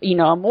sort of,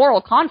 a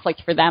moral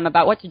conflict for them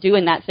about what to do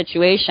in that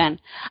situation.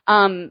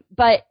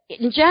 But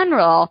in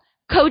general,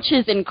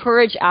 coaches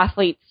encourage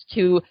athletes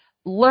to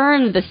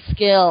learn the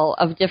skill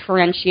of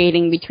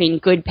differentiating between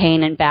good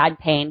pain and bad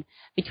pain,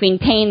 between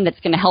pain that's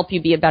going to help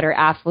you be a better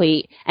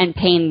athlete and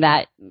pain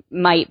that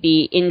might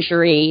be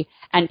injury,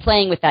 and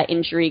playing with that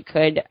injury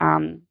could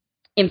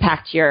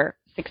impact your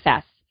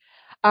success.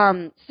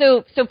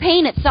 So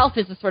pain itself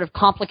is a sort of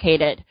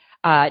complicated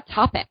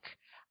topic.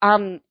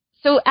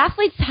 So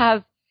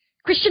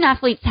Christian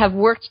athletes have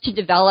worked to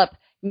develop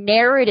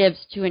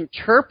narratives to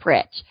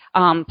interpret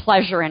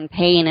pleasure and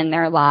pain in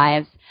their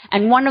lives.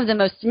 And one of the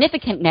most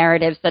significant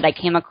narratives that I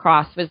came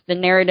across was the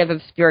narrative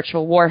of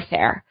spiritual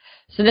warfare.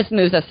 So this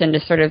moves us into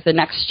sort of the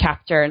next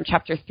chapter, in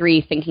chapter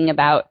 3, thinking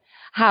about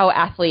how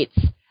athletes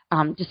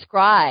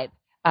describe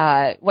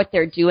what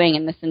they're doing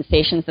and the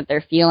sensations that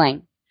they're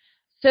feeling.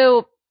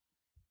 So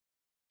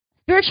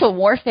spiritual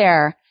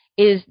warfare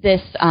is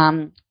this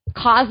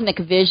cosmic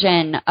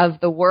vision of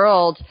the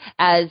world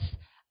as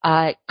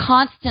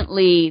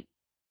constantly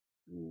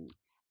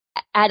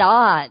at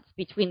odds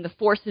between the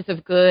forces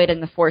of good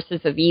and the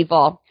forces of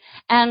evil.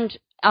 And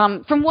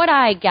from what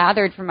I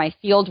gathered from my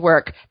field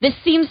work, this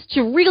seems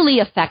to really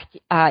affect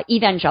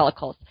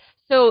evangelicals.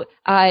 So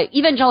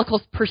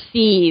evangelicals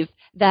perceive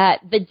that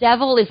the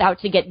devil is out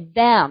to get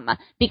them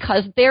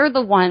because they're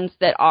the ones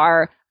that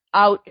are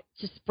out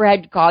to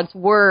spread God's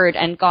word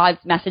and God's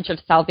message of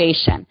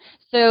salvation.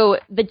 So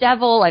the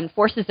devil and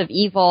forces of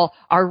evil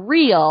are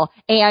real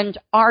and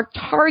are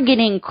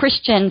targeting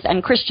Christians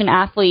and Christian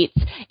athletes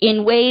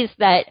in ways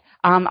that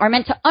are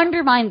meant to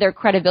undermine their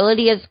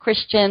credibility as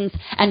Christians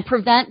and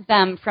prevent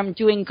them from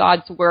doing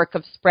God's work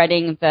of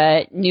spreading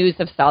the news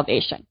of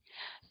salvation.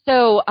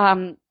 So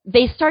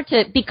they start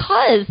to,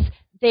 because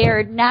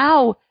they're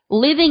now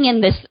living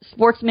in this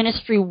sports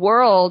ministry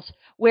world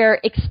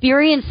where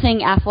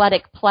experiencing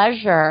athletic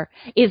pleasure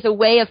is a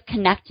way of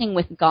connecting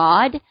with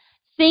God,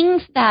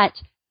 things that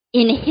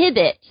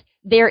inhibit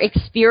their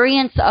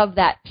experience of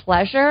that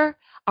pleasure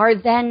are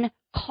then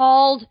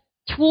called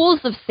tools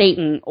of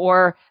Satan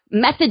or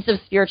methods of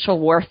spiritual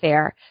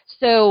warfare.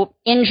 So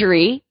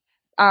injury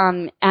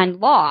and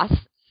loss,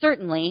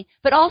 certainly,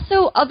 but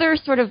also other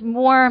sort of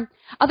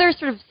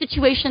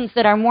situations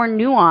that are more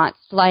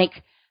nuanced,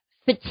 like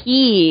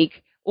fatigue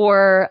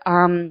or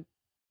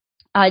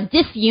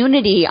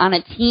disunity on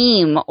a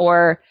team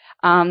or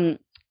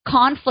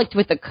conflict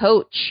with a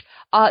coach.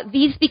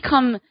 These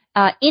become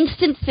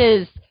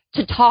instances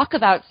to talk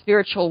about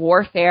spiritual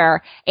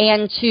warfare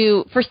and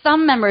for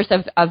some members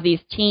of these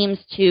teams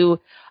to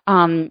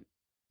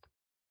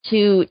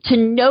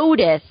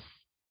notice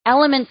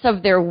elements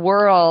of their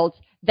world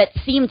that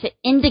seem to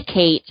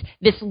indicate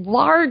this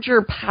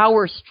larger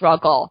power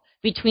struggle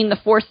between the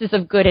forces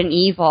of good and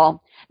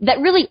evil that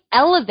really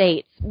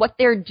elevates what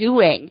they're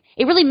doing.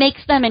 It really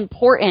makes them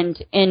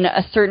important in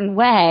a certain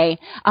way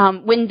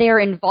when they're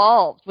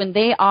involved, when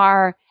they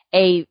are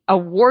a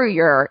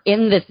warrior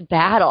in this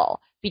battle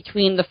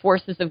between the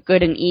forces of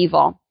good and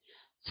evil.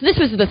 So this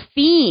was the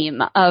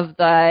theme of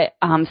the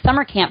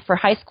summer camp for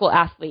high school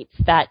athletes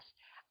that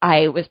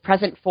I was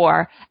present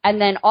for. And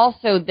then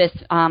also this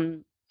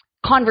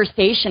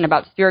conversation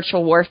about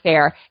spiritual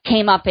warfare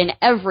came up in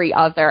every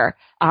other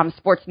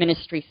sports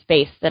ministry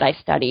space that I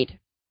studied.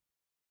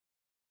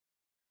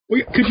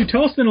 Well, could you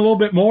tell us then a little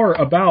bit more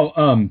about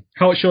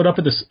how it showed up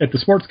at the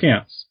sports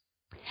camps?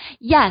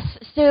 Yes.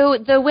 So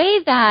the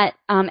way that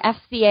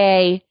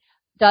FCA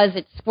does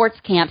its sports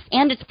camps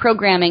and its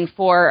programming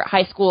for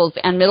high schools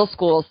and middle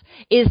schools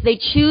is they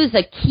choose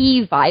a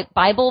key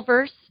Bible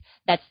verse.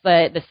 That's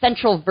the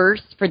central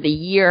verse for the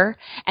year.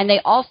 And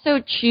they also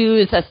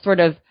choose a sort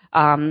of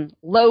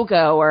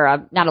logo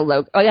or not a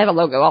logo. Oh, they have a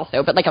logo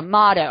also, but like a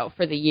motto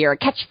for the year, a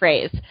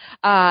catchphrase.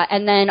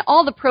 And then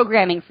all the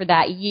programming for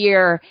that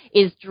year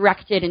is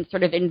directed in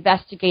sort of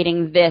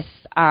investigating this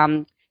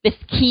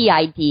key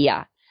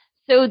idea.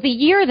 So the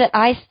year that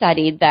I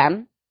studied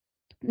them,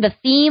 the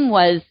theme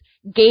was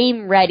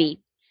game ready.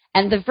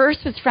 And the verse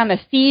was from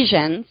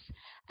Ephesians.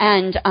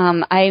 And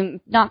I'm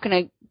not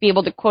going to be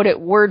able to quote it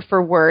word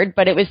for word,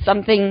 but it was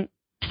something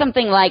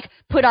like,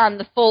 put on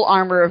the full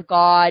armor of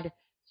God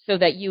so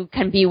that you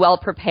can be well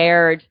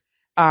prepared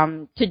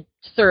to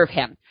serve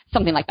him,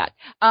 something like that.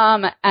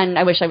 And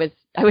I wish I was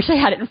I wish I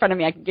had it in front of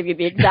me. I could give you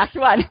the exact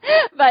one,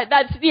 but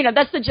that's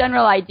the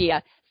general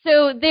idea.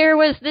 So there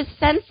was this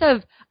sense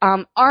of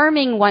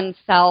arming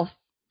oneself,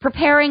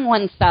 preparing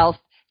oneself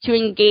to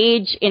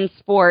engage in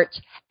sport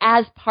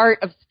as part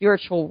of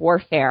spiritual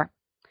warfare.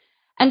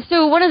 And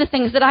so one of the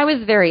things that I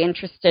was very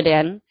interested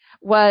in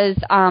was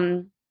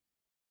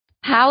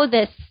how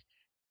this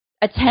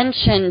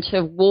attention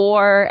to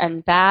war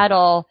and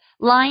battle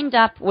lined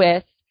up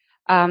with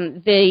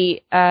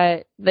the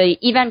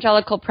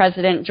evangelical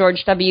president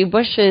George W.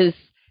 Bush's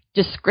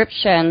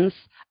descriptions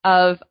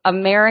of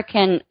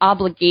American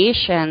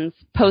obligations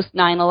post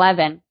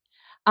 9/11.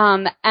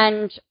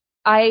 And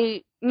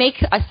I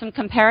make some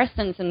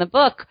comparisons in the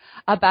book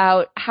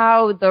about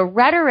how the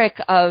rhetoric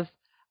of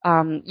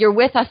you're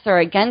with us or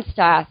against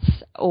us,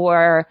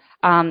 or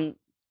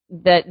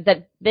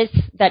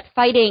that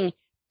fighting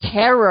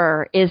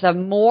terror is a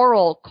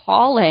moral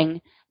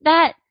calling,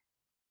 that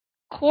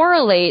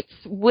correlates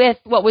with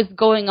what was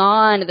going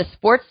on at the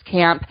sports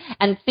camp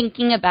and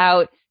thinking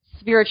about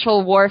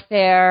spiritual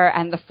warfare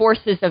and the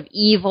forces of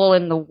evil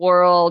in the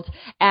world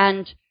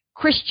and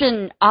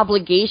Christian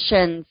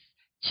obligations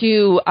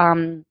to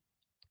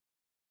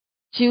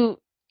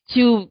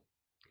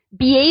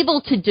be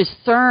able to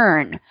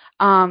discern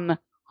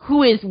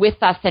who is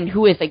with us and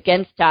who is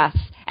against us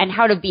and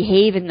how to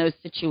behave in those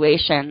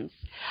situations.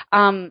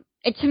 To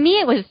me,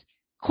 it was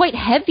quite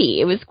heavy.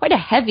 It was quite a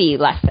heavy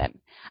lesson.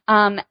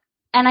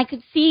 And I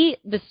could see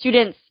the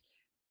student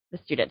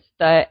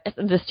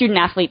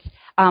athletes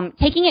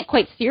taking it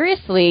quite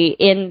seriously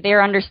in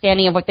their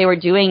understanding of what they were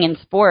doing in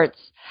sports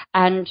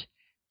and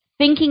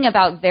thinking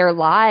about their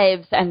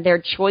lives and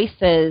their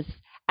choices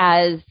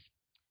as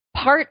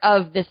part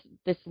of this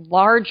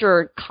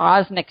larger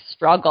cosmic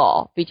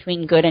struggle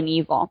between good and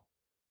evil.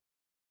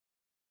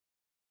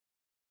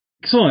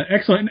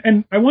 Excellent.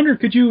 And I wonder,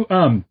 could you,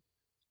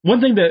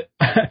 one thing that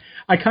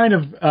I kind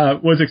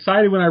of was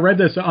excited when I read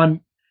this,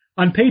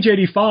 on page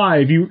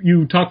 85,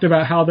 you talked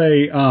about how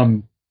they,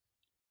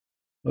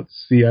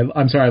 let's see,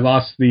 I'm sorry, I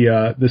lost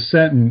the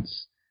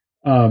sentence.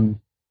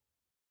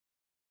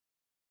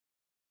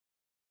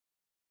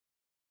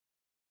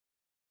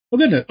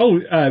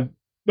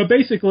 But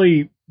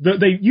basically,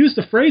 they used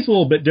the phrase a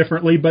little bit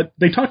differently, but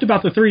they talked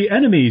about the three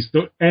enemies.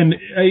 And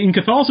in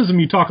Catholicism,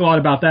 you talk a lot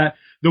about that,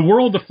 the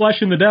world, the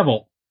flesh, and the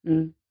devil.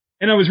 Mm.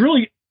 And I was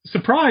really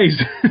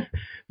surprised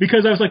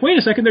because I was like, wait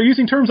a second, they're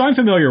using terms I'm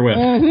familiar with.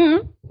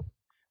 Mm-hmm.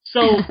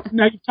 So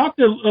now you talked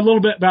a little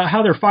bit about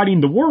how they're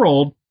fighting the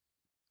world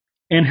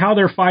and how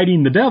they're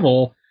fighting the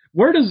devil.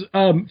 Where does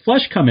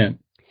flesh come in?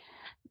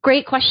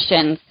 Great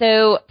question.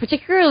 So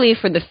particularly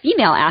for the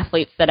female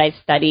athletes that I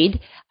studied,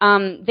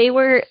 they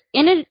were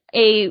in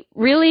a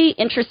really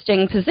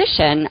interesting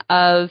position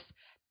of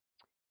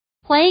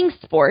playing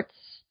sports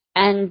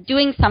and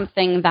doing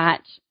something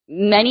that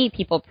many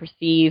people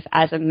perceive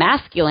as a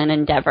masculine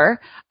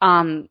endeavor,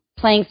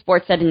 playing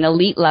sports at an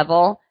elite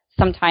level,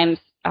 sometimes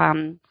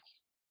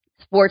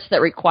sports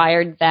that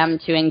required them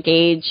to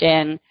engage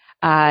in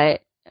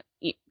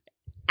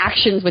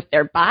actions with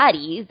their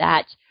body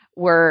that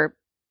were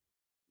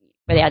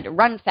where they had to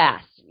run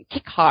fast and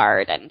kick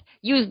hard and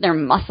use their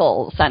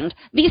muscles, and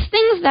these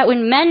things that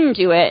when men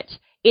do it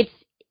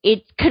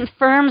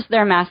confirms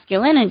their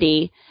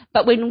masculinity,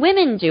 but when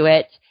women do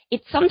it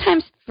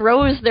sometimes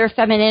throws their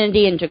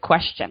femininity into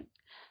question.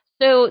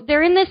 So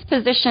they're in this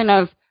position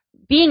of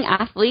being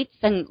athletes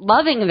and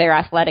loving their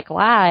athletic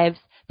lives,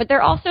 but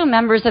they're also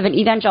members of an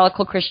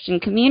evangelical Christian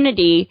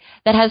community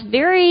that has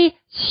very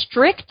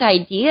strict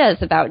ideas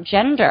about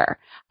gender,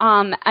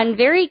 and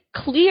very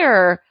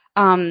clear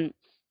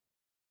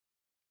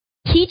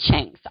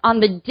teachings on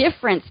the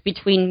difference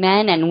between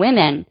men and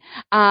women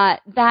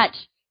that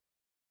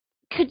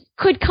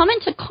could come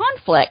into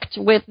conflict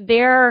with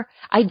their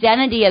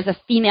identity as a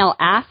female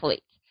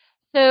athlete.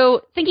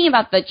 So thinking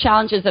about the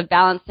challenges of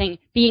balancing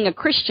being a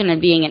Christian and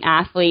being an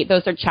athlete,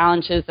 those are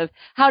challenges of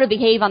how to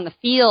behave on the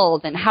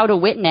field and how to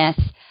witness.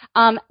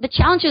 The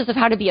challenges of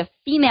how to be a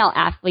female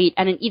athlete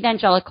and an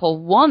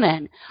evangelical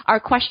woman are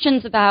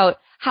questions about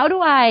how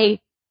do I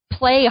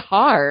play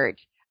hard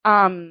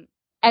and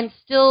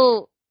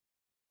still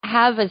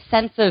have a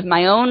sense of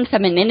my own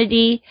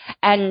femininity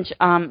and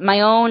my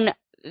own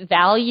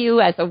value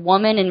as a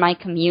woman in my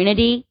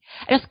community.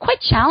 And it's quite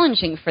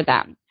challenging for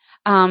them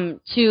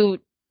to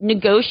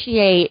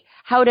negotiate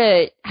how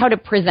to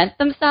present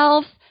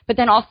themselves, but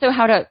then also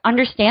how to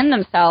understand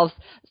themselves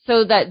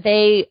so that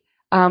they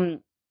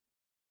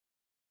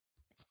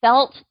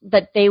felt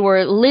that they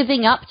were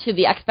living up to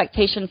the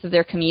expectations of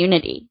their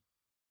community.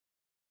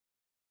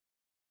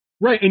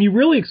 Right, and you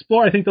really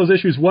explore, I think, those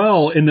issues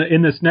well in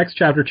this next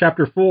chapter,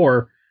 chapter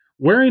 4,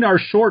 wearing our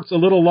shorts a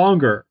little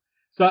longer.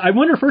 So I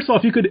wonder, first of all,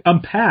 if you could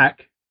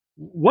unpack,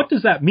 what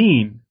does that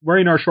mean,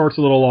 wearing our shorts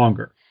a little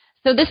longer?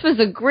 So this was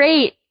a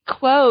great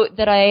quote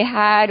that I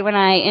had when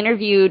I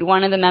interviewed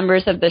one of the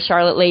members of the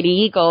Charlotte Lady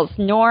Eagles,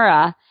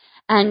 Nora,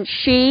 and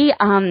she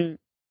at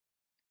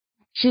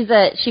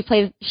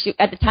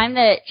the time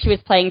that she was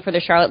playing for the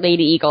Charlotte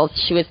Lady Eagles,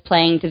 she was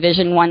playing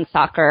Division I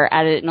soccer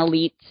at an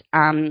elite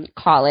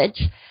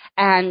college.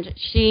 And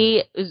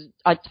she is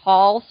a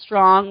tall,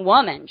 strong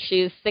woman.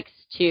 She's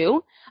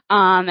 6'2".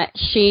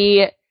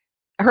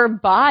 Her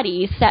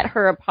body set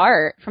her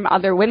apart from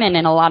other women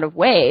in a lot of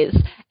ways,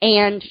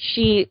 and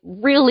she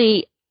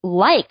really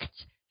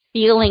liked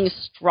feeling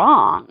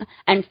strong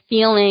and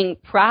feeling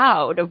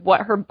proud of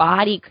what her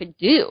body could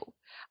do.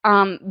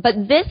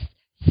 But this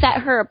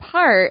set her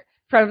apart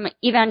from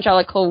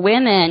evangelical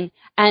women,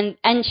 and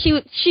she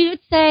would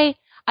say,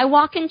 I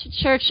walk into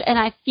church and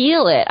I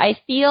feel it. I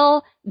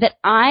feel that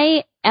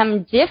I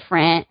am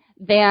different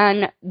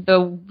than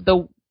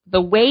the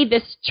way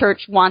this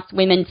church wants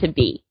women to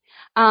be.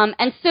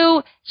 And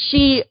so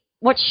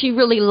what she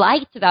really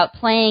liked about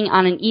playing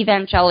on an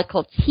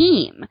evangelical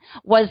team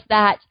was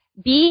that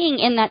being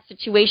in that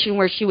situation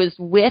where she was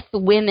with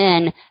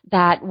women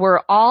that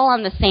were all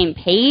on the same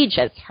page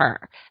as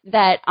her,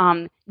 that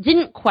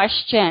didn't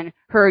question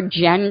her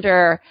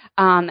gender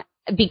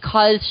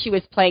because she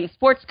was playing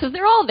sports, because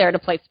they're all there to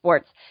play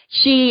sports.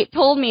 She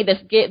told me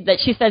that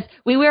she says,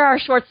 we wear our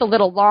shorts a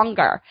little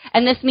longer.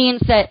 And this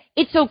means that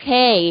it's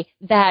okay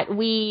that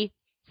we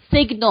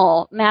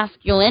signal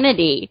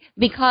masculinity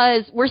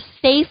because we're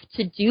safe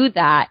to do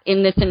that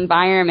in this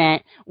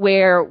environment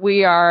where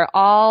we are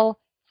all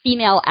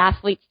female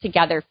athletes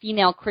together,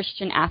 female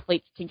Christian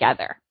athletes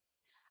together.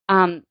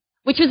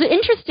 Which was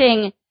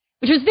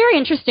very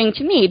interesting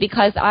to me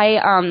because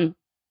I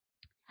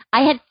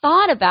had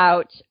thought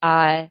about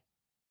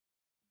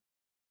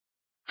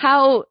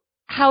how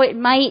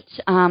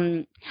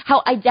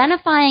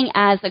identifying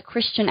as a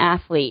Christian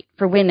athlete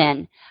for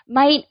women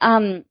might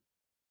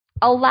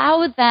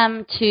allow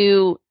them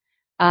to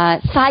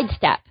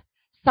sidestep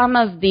some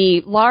of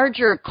the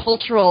larger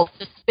cultural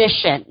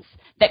suspicions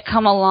that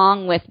come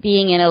along with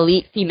being an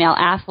elite female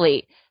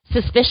athlete.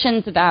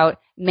 Suspicions about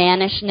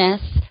mannishness,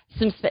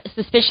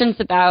 suspicions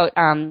about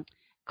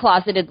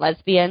closeted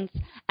lesbians,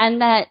 and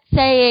that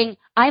saying,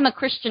 I'm a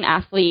Christian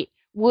athlete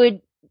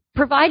would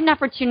provide an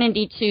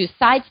opportunity to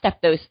sidestep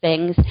those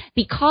things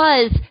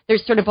because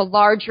there's sort of a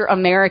larger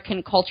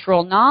American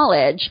cultural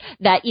knowledge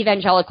that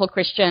evangelical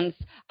Christians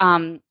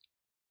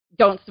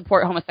don't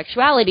support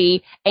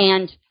homosexuality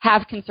and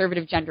have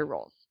conservative gender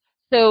roles.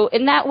 So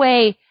in that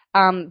way,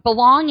 so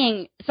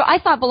I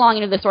thought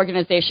belonging to this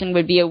organization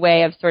would be a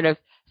way of sort of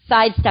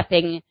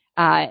sidestepping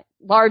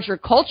larger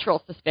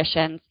cultural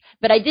suspicions,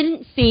 but I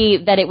didn't see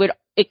that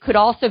it could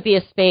also be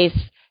a space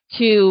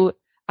to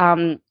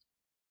sort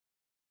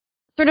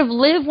of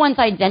live one's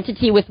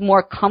identity with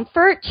more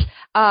comfort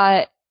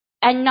and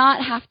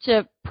not have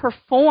to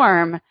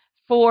perform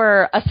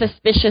for a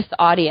suspicious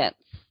audience.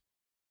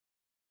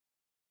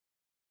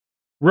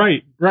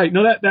 Right.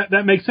 No,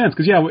 that makes sense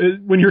because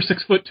when you're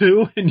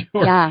 6'2" and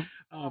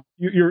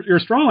you're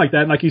strong like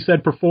that, and like you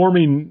said,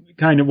 performing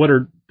kind of what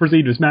are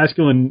perceived as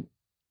masculine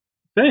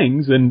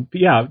things, and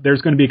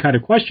there's going to be a kind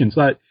of question.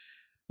 So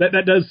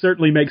that does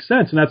certainly make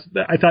sense, and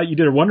I thought you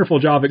did a wonderful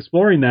job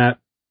exploring that.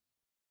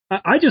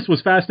 I just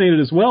was fascinated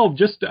as well.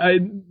 This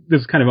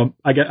is kind of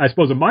I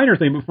suppose a minor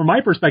thing, but from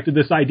my perspective,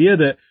 this idea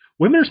that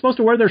women are supposed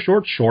to wear their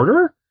shorts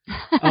shorter.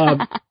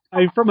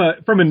 From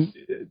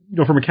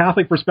a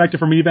Catholic perspective,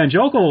 from an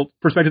evangelical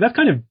perspective, that's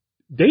kind of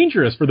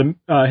dangerous for the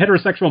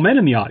heterosexual men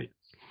in the audience.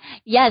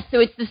 Yes, so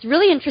it's this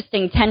really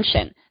interesting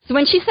tension. So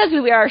when she says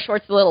we wear our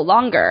shorts a little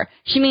longer,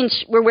 she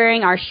means we're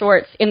wearing our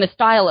shorts in the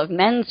style of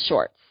men's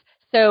shorts.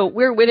 So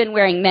we're women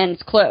wearing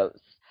men's clothes.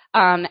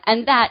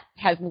 And that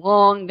has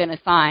long been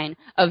a sign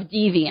of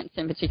deviance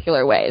in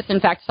particular ways. In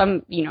fact,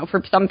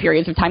 for some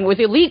periods of time, it was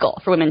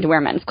illegal for women to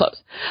wear men's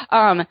clothes.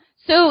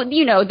 So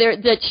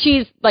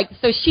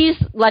she's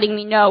letting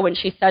me know when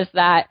she says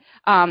that,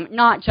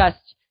 not just,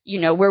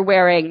 we're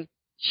wearing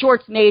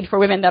shorts made for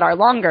women that are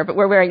longer, but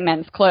we're wearing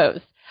men's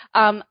clothes.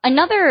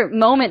 Another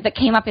moment that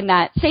came up in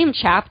that same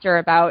chapter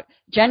about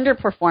gender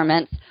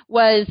performance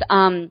was,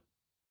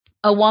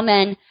 a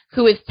woman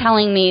who was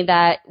telling me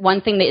that one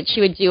thing that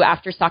she would do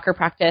after soccer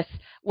practice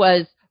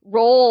was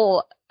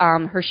roll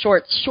her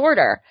shorts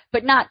shorter,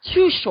 but not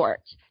too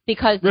short,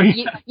 because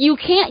they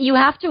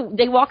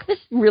walk this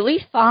really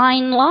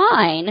fine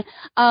line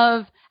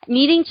of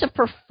needing to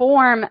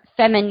perform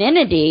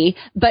femininity,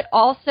 but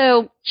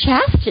also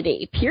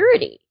chastity,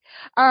 purity.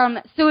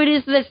 So it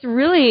is this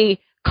really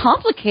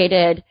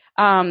complicated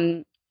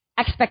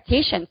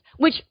expectations,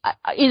 which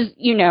is,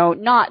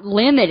 not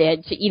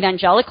limited to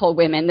evangelical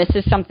women. This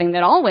is something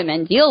that all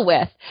women deal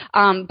with.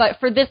 But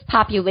for this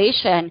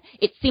population,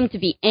 it seemed to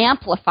be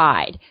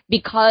amplified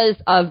because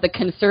of the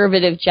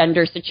conservative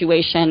gender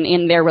situation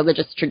in their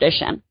religious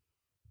tradition.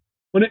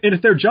 And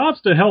if their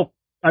job's to help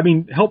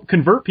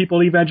convert people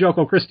to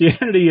evangelical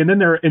Christianity, and then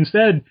they're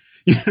instead,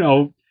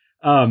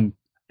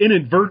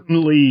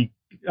 inadvertently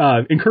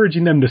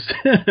encouraging them to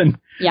sin,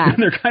 and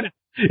they're kind of,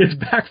 it's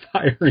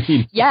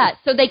backfiring. Yeah,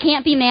 so they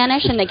can't be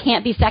mannish and they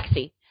can't be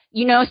sexy.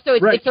 So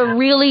it's a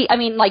really,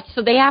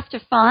 so they have to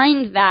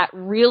find that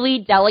really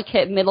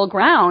delicate middle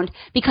ground,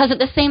 because at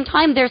the same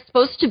time they're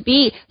supposed to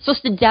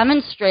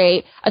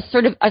demonstrate a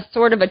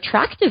sort of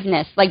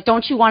attractiveness. Like,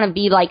 don't you want to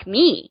be like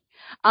me?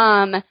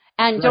 And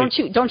don't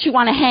you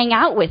want to hang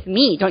out with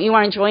me? Don't you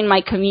want to join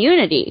my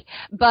community?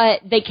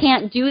 But they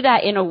can't do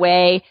that in a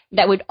way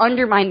that would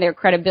undermine their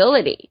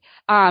credibility.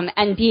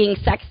 And being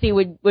sexy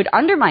would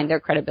undermine their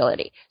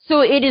credibility.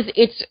 So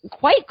it's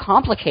quite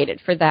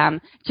complicated for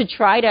them to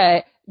try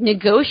to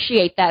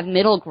negotiate that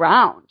middle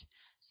ground.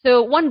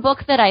 So one book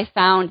that I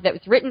found that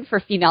was written for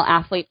female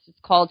athletes is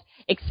called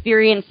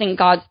Experiencing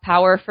God's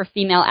Power for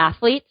Female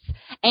Athletes.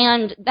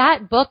 And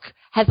that book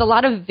has a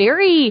lot of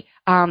very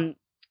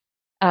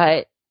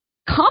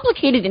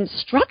complicated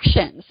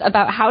instructions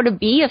about how to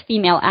be a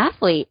female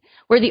athlete,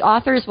 where the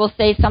authors will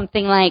say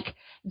something like,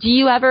 do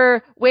you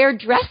ever wear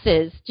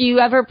dresses? Do you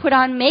ever put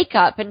on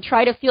makeup and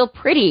try to feel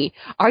pretty?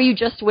 Are you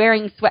just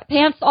wearing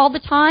sweatpants all the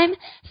time?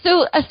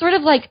 So a sort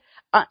of like,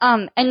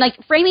 and like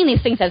framing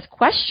these things as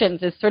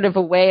questions is sort of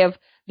a way of,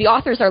 the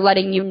authors are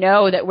letting you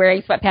know that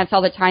wearing sweatpants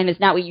all the time is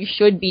not what you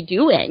should be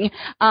doing.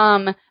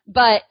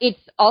 But it's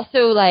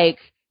also like,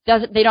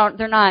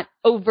 they're not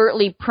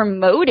overtly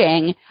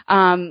promoting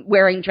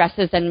wearing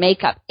dresses and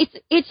makeup.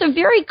 It's a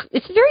very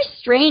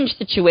strange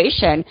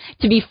situation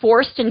to be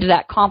forced into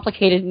that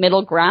complicated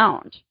middle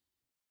ground.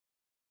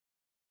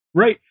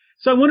 Right.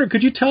 So I wonder,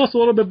 could you tell us a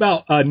little bit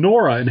about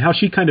Nora and how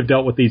she kind of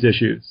dealt with these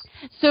issues?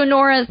 So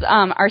Nora's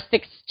our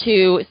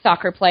 6'2"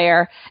 soccer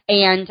player,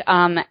 and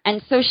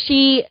so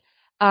she,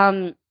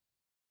 like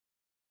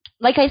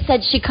I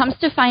said, she comes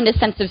to find a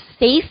sense of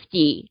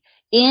safety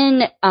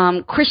in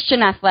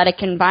Christian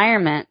athletic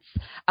environments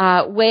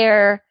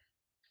where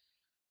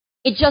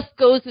it just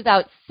goes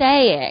without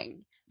saying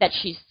that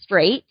she's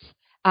straight,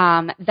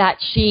 that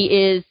she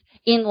is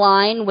in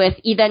line with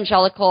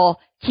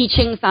evangelical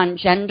teachings on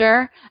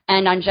gender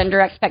and on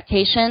gender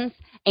expectations,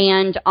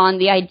 and on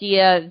the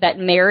idea that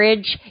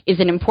marriage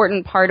is an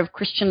important part of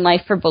Christian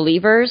life for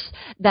believers,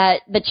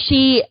 that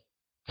she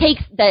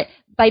takes that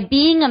by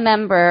being a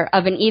member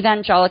of an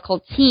evangelical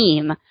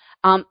team,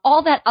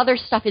 all that other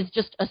stuff is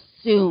just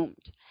assumed.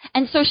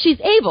 And so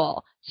she's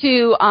able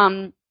to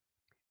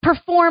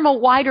perform a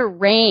wider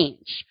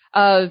range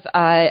of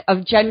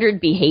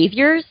gendered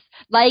behaviors,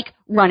 like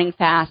running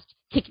fast,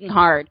 kicking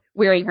hard,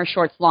 wearing her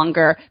shorts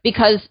longer,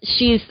 because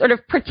she's sort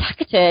of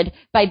protected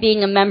by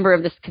being a member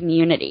of this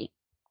community.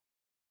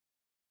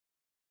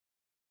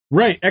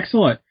 Right.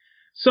 Excellent.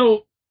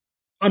 So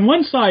on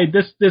one side,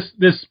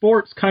 this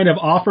sports kind of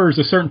offers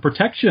a certain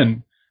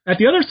protection. At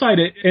the other side,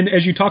 and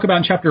as you talk about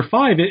in Chapter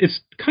 5,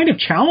 it's kind of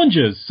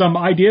challenges some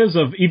ideas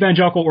of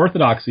evangelical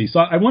orthodoxy.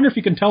 So I wonder if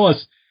you can tell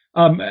us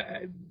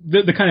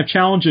the kind of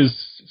challenges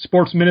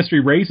sports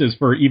ministry raises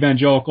for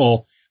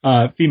evangelical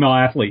female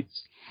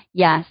athletes.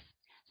 Yes.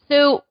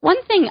 So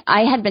one thing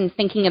I had been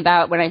thinking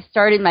about when I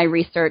started my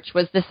research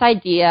was this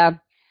idea,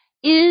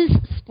 is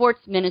sports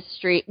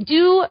ministry,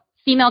 do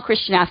female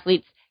Christian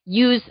athletes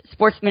use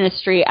sports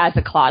ministry as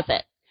a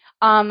closet?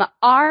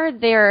 Are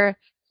there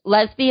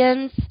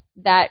lesbians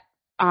that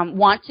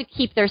want to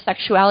keep their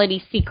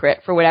sexuality secret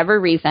for whatever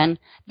reason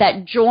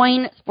that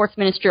join sports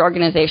ministry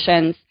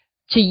organizations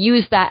to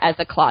use that as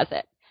a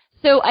closet?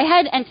 So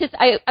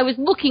I was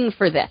looking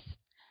for this.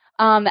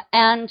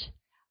 And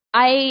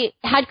I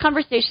had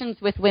conversations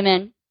with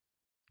women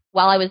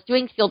while I was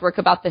doing field work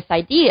about this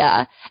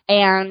idea,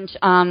 and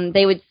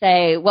they would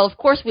say, well, of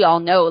course we all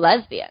know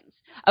lesbians.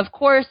 Of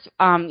course,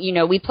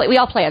 we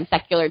all play on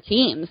secular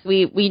teams.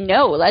 We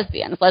know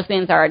lesbians.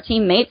 Lesbians are our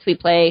teammates. We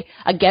play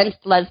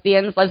against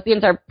lesbians.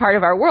 Lesbians are part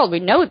of our world. We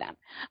know them.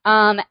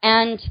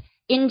 And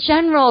in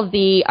general,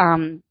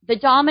 the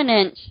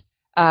dominant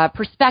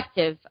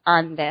perspective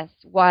on this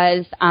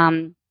was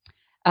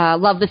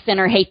love the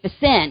sinner, hate the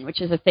sin, which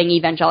is a thing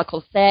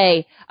evangelicals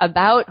say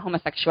about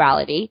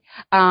homosexuality.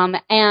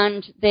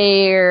 And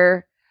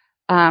there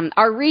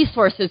are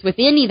resources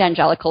within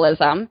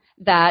evangelicalism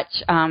that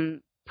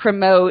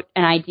promote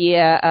an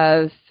idea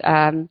of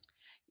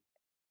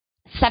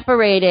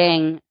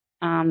separating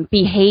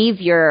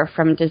behavior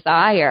from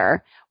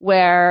desire,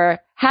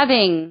 where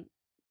having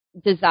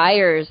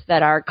desires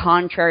that are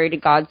contrary to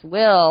God's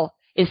will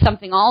is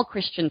something all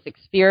Christians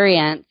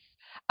experience,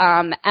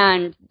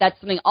 and that's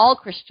something all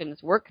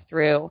Christians work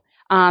through.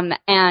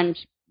 And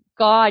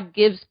God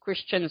gives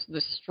Christians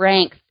the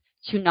strength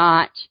to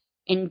not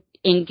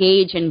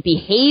engage in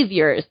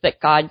behaviors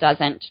that God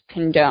doesn't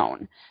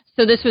condone.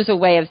 So this was a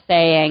way of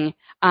saying,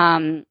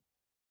 so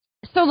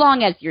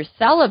long as you're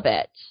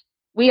celibate,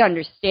 we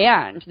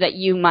understand that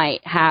you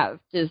might have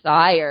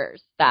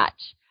desires that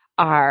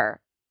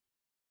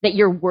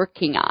you're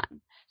working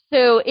on.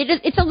 So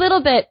it's a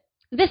little bit,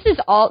 this is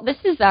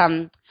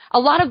a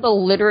lot of the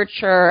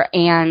literature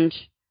and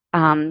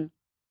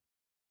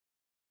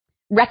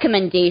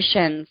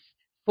recommendations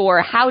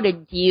for how to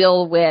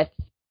deal with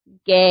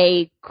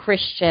gay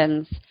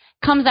Christians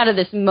comes out of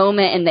this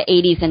moment in the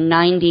 80s and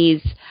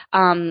 90s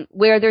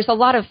where there's a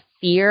lot of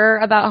fear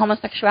about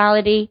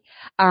homosexuality.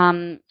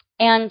 And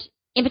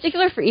in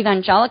particular for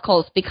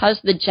evangelicals, because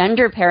the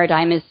gender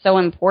paradigm is so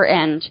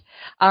important,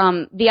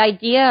 the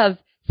idea of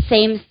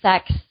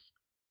same-sex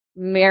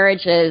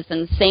marriages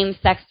and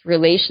same-sex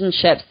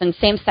relationships and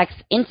same-sex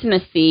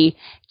intimacy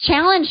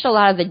challenged a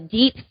lot of the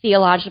deep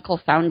theological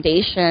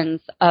foundations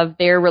of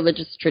their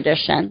religious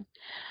tradition.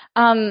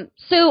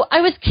 So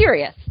I was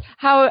curious,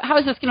 how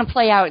is this going to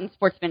play out in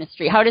sports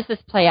ministry? How does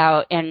this play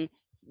out in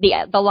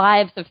the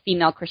lives of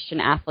female Christian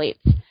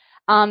athletes?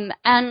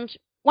 And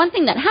one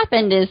thing that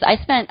happened is I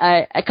spent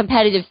a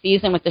competitive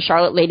season with the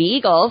Charlotte Lady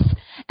Eagles,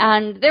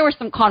 and there were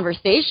some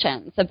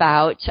conversations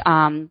about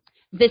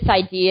this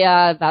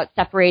idea about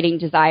separating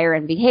desire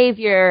and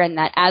behavior, and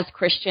that as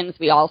Christians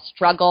we all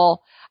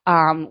struggle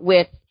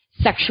with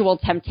sexual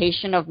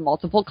temptation of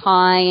multiple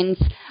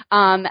kinds.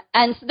 And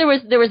so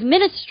there was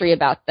ministry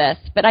about this,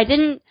 but I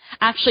didn't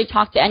actually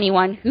talk to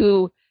anyone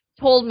who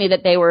told me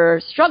that they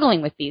were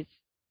struggling with these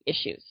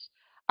issues.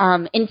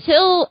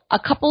 Until a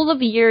couple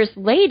of years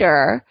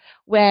later,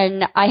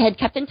 when I had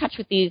kept in touch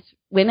with these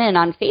women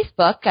on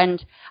Facebook,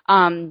 and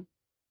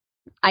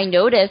I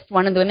noticed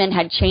one of the women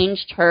had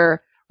changed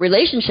her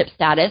relationship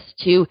status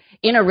to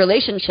in a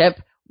relationship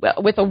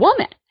with a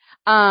woman.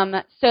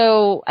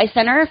 So I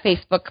sent her a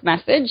Facebook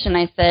message and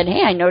I said,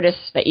 hey, I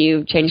noticed that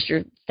you changed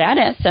your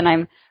status and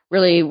I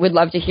really would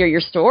love to hear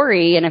your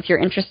story. And if you're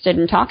interested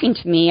in talking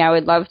to me, I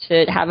would love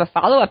to have a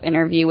follow-up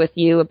interview with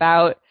you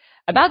about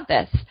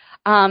this.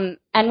 And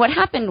what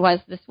happened was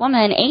this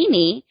woman,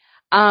 Amy,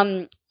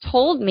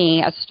 told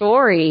me a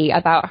story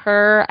about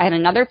her and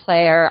another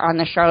player on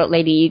the Charlotte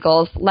Lady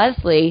Eagles,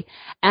 Leslie,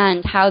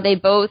 and how they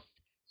both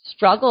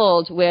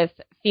struggled with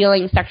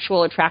feeling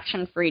sexual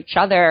attraction for each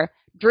other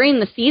during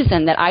the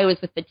season that I was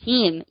with the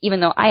team, even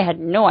though I had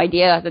no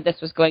idea that this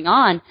was going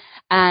on,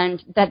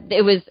 and that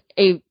it was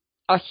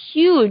a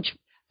huge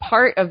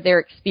part of their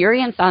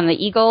experience on the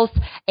Eagles,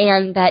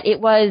 and that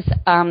it was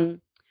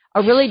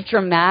a really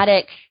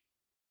dramatic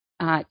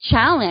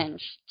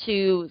challenge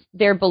to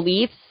their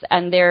beliefs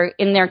and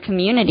in their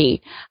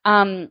community.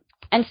 And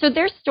so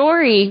their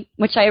story,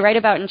 which I write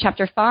about in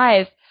chapter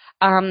 5,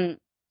 to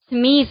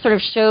me sort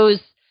of shows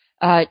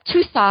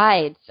two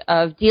sides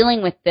of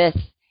dealing with this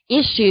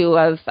issue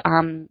of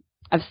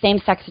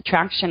same-sex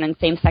attraction and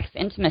same-sex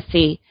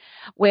intimacy,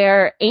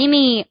 where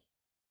Amy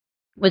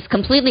was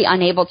completely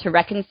unable to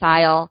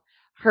reconcile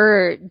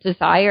her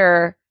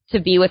desire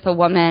to be with a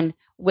woman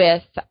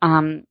with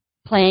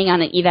playing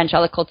on an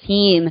evangelical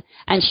team,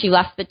 and she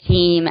left the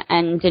team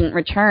and didn't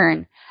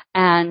return.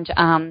 And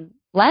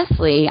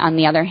Leslie, on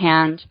the other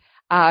hand,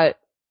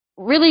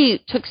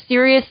 really took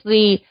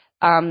seriously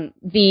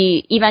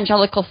the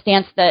evangelical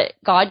stance that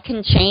God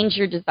can change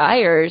your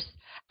desires,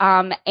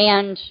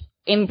 and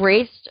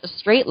embraced a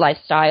straight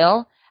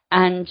lifestyle,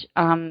 and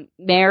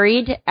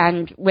married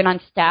and went on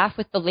staff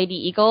with the Lady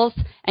Eagles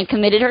and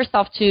committed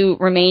herself to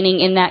remaining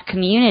in that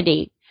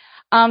community.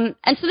 And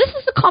so this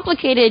is a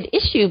complicated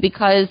issue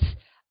because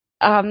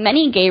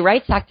many gay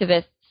rights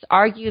activists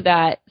argue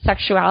that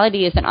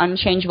sexuality is an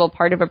unchangeable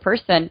part of a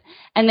person,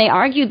 and they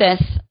argue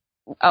this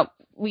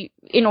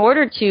in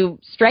order to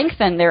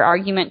strengthen their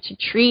argument to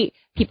treat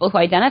people who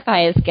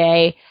identify as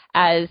gay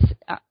as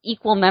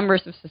equal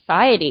members of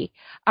society.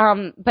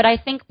 But I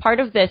think part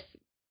of this,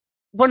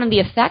 one of the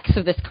effects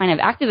of this kind of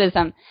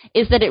activism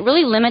is that it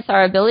really limits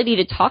our ability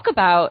to talk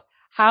about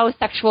how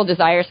sexual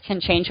desires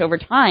can change over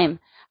time,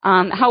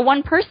 how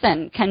one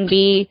person can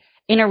be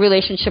in a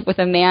relationship with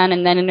a man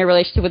and then in a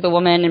relationship with a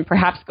woman and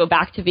perhaps go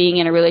back to being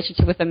in a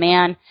relationship with a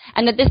man,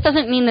 and that this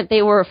doesn't mean that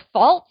they were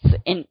false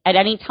at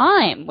any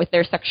time with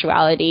their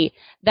sexuality,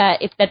 that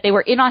they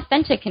were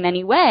inauthentic in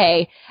any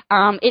way.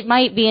 It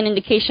might be an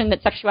indication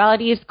that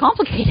sexuality is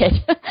complicated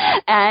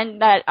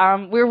and that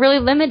we're really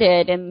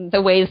limited in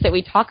the ways that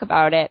we talk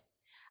about it.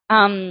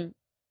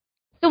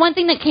 So one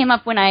thing that came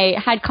up when I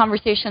had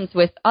conversations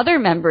with other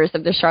members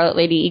of the Charlotte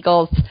Lady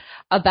Eagles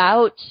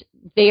about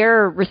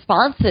their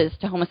responses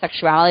to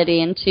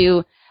homosexuality and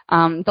to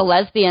the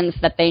lesbians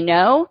that they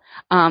know,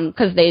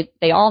 because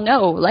they all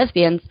know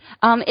lesbians,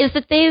 is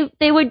that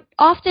they would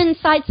often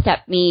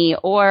sidestep me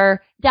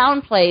or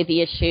downplay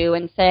the issue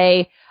and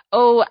say,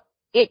 "Oh,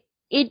 it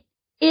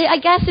I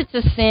guess it's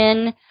a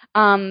sin,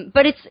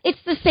 but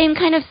it's the same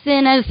kind of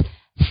sin as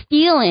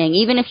stealing,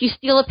 even if you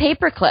steal a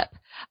paperclip."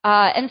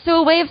 And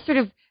so a way of sort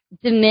of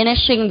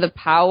diminishing the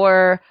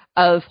power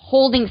of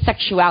holding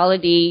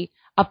sexuality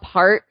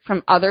apart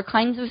from other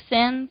kinds of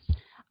sins.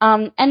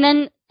 And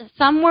then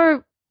some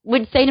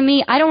would say to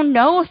me, I don't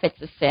know if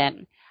it's a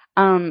sin.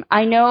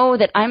 I know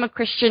that I'm a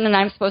Christian and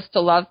I'm supposed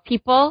to love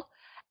people.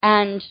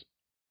 And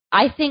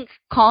I think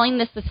calling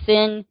this a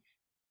sin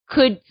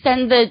could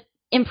send the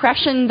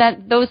impression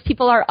that those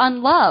people are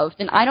unloved.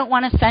 And I don't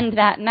want to send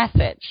that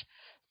message.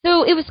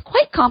 So it was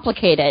quite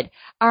complicated.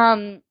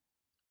 And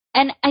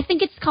I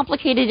think it's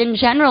complicated in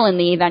general in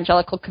the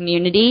evangelical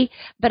community.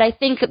 But I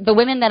think the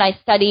women that I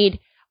studied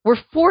were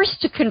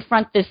forced to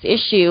confront this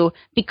issue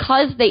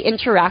because they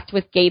interact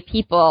with gay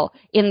people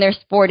in their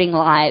sporting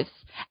lives,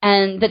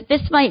 and that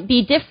this might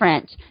be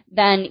different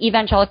than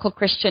evangelical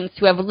Christians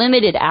who have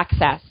limited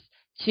access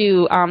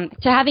to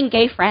having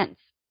gay friends.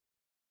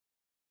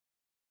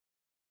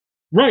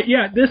 Right,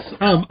 yeah, this,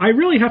 I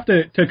really have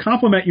to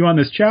compliment you on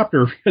this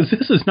chapter because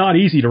this is not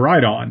easy to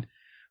write on,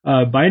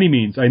 by any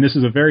means. I mean, this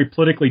is a very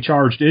politically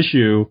charged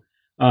issue,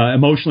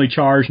 emotionally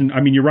charged, and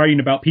I mean, you're writing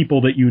about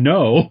people that you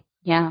know.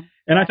 Yeah.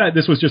 And I thought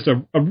this was just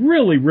a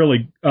really,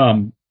 really,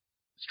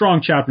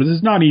 strong chapter. This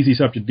is not an easy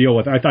subject to deal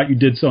with. I thought you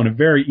did so in a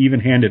very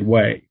even-handed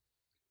way.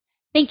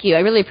 Thank you. I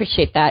really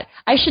appreciate that.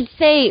 I should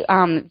say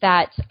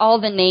that all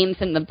the names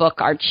in the book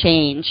are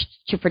changed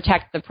to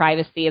protect the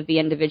privacy of the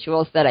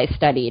individuals that I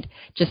studied,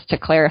 just to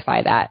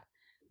clarify that.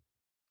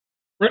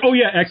 Oh,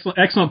 yeah,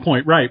 excellent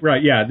point. Right,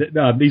 yeah.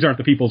 These aren't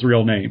the people's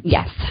real names.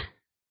 Yes.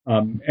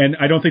 And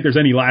I don't think there's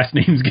any last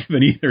names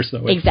given either,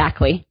 so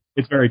exactly.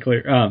 It's very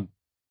clear.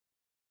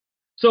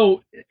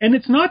 So, and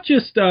it's not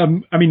just,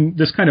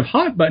 this kind of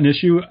hot button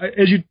issue.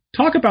 As you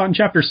talk about in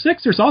Chapter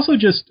 6, there's also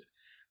just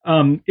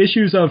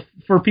issues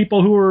for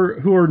people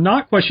who are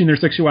not questioning their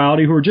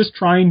sexuality, who are just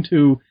trying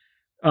to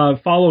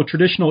follow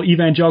traditional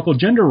evangelical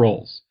gender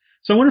roles.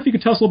 So I wonder if you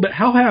could tell us a little bit,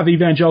 how have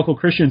evangelical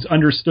Christians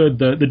understood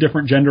the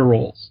different gender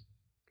roles?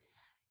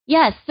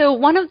 Yes, so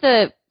one of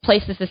the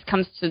places this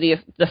comes to the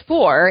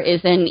fore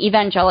is in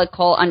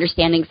evangelical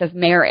understandings of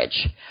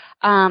marriage.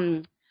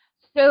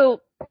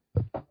 So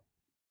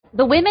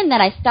the women that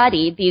I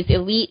studied, these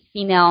elite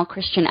female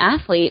Christian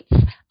athletes,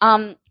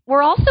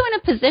 were also in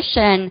a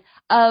position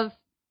of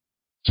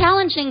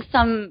challenging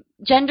some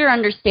gender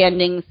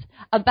understandings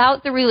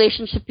about the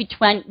relationship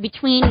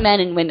between men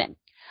and women.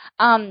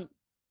 And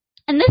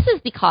this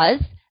is because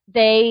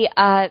they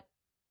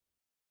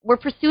were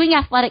pursuing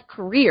athletic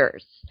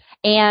careers,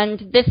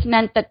 and this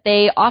meant that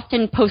they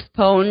often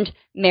postponed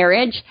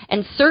marriage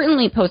and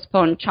certainly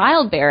postponed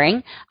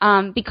childbearing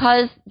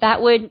because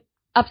that would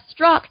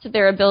obstruct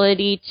their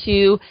ability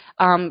to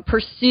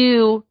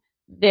pursue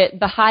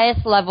the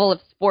highest level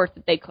of sport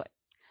that they could.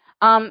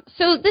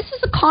 So this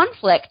is a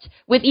conflict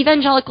with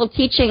evangelical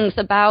teachings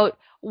about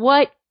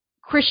what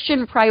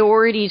Christian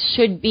priorities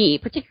should be,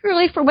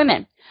 particularly for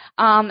women,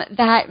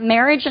 that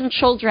marriage and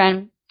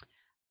children,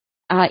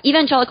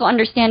 evangelical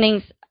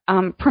understandings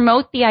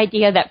promote the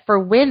idea that for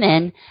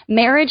women,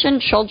 marriage and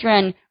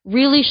children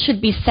really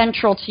should be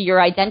central to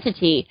your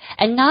identity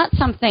and not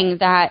something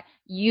that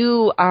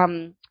you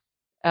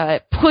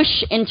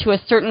push into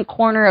a certain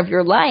corner of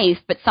your life,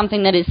 but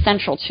something that is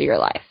central to your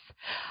life.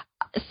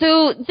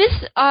 So this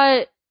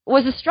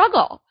was a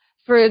struggle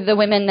for the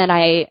women that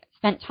I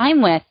spent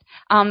time with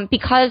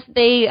because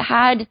they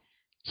had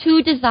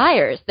two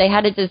desires. They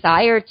had a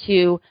desire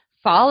to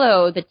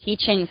follow the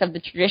teachings of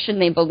the tradition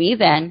they believe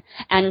in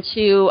and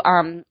to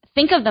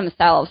think of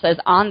themselves as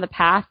on the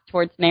path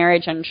towards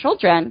marriage and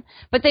children,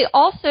 but they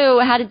also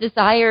had a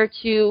desire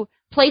to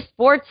play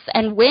sports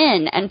and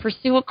win and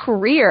pursue a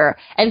career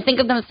and think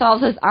of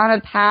themselves as on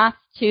a path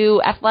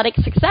to athletic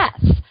success.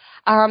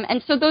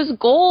 And so those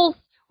goals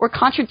were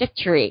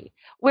contradictory,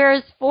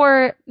 whereas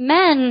for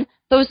men,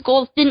 those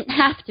goals didn't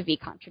have to be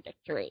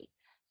contradictory.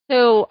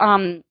 So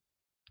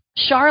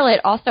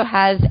Charlotte also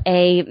has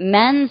a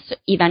men's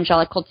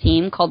evangelical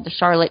team called the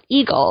Charlotte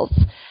Eagles.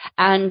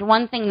 And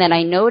one thing that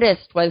I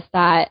noticed was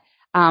that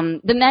the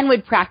men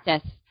would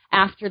practice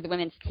after the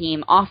women's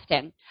team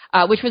often,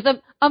 which was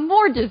a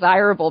more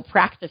desirable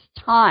practice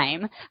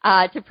time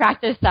to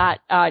practice at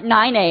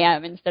 9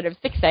 a.m. instead of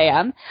 6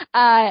 a.m.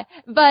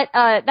 But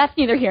that's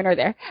neither here nor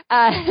there.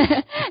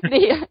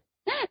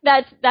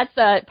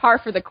 That's par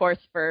for the course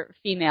for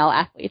female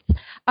athletes.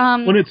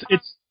 Well,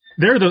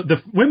 they're the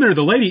women are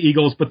the Lady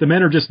Eagles, but the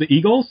men are just the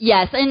Eagles?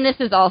 Yes, and this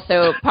is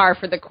also par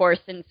for the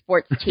course in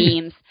sports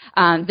teams.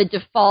 The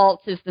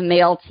default is the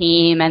male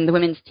team, and the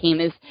women's team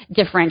is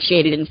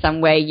differentiated in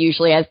some way,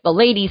 usually as the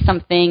lady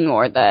something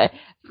or there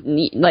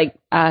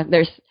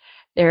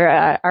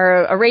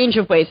are a range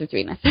of ways of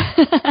doing this.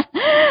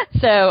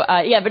 So,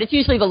 but it's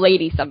usually the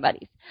lady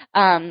somebody's,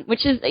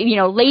 which is,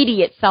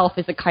 lady itself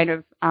is a kind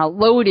of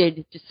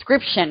loaded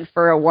description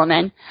for a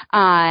woman,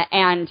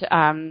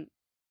 and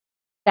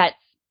that's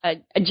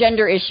a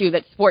gender issue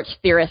that sports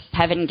theorists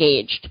have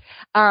engaged.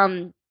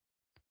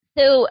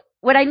 So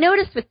what I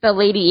noticed with the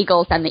Lady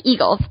Eagles and the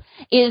Eagles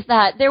is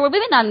that there were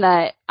women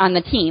on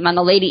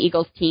the Lady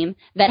Eagles team,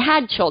 that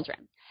had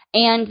children,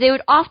 and they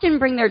would often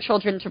bring their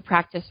children to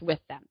practice with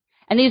them.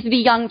 And these would be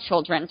young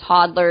children,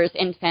 toddlers,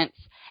 infants,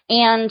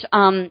 and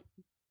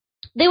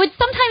they would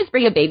sometimes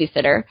bring a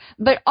babysitter,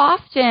 but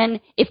often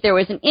if there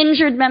was an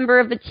injured member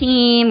of the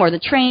team or the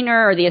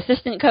trainer or the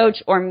assistant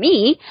coach or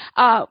me,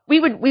 we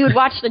would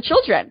watch the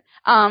children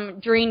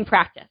during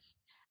practice.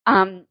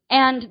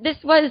 And this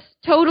was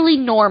totally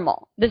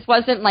normal. This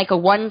wasn't like a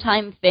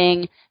one-time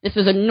thing. This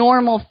was a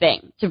normal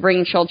thing to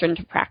bring children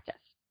to practice.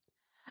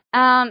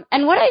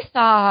 And what I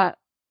saw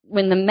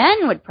when the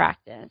men would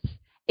practice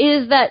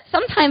is that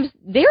sometimes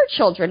their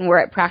children were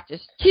at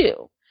practice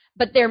too,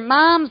 but their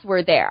moms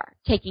were there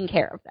taking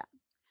care of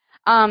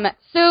them.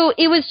 So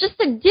it was just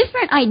a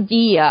different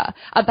idea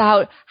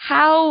about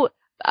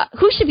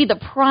who should be the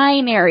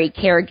primary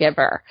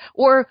caregiver,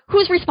 or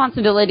whose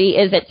responsibility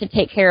is it to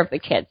take care of the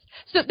kids.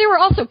 So there were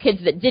also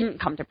kids that didn't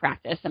come to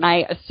practice, and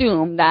I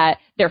assume that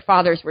their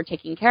fathers were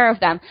taking care of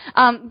them.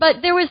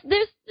 But there's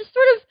this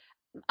sort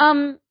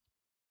of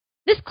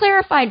this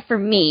clarified for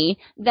me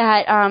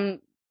that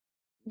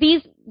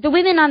the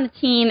women on the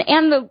team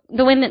and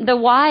the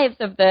wives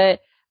of the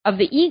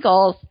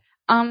Eagles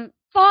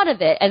thought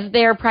of it as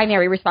their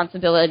primary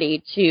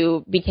responsibility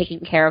to be taking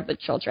care of the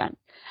children.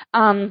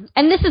 And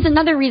this is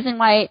another reason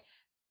why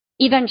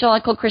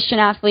evangelical Christian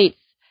athletes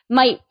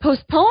might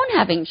postpone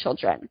having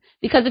children.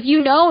 Because if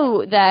you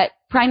know that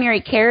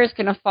primary care is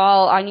going to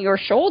fall on your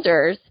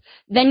shoulders,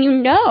 then you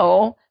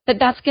know that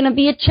that's going to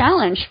be a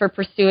challenge for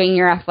pursuing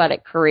your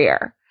athletic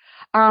career.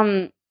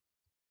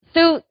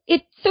 So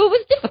it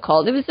was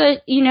difficult. It was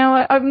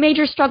a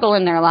major struggle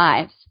in their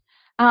lives.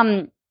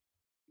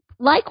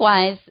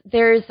 Likewise,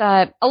 there's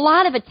a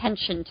lot of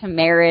attention to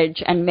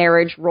marriage and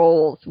marriage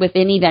roles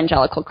within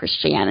evangelical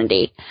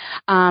Christianity.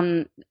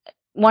 One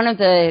of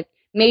the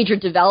major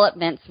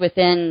developments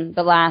within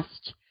the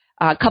last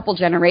couple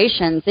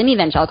generations in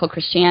evangelical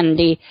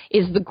Christianity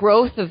is the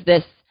growth of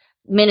this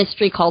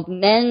ministry called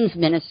men's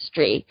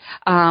ministry,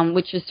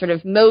 which is sort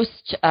of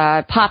most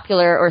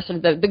popular, or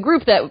sort of the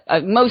group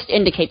that most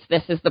indicates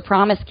this is the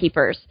Promise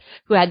Keepers,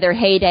 who had their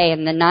heyday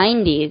in the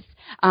 90s,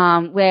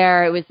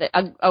 where it was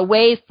a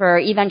way for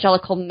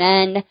evangelical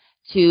men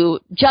to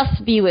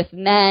just be with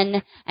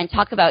men and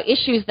talk about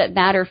issues that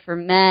matter for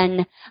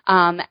men,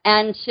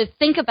 and to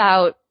think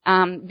about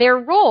their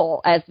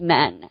role as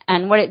men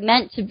and what it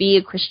meant to be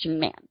a Christian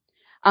man.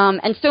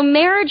 And so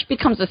marriage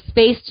becomes a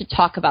space to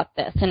talk about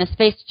this, and a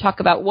space to talk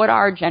about what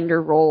are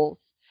gender roles.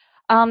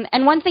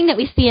 And one thing that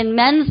we see in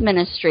men's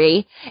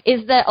ministry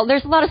is that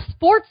there's a lot of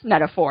sports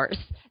metaphors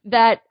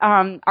that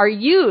are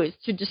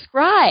used to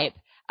describe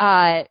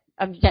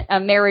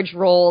marriage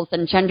roles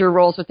and gender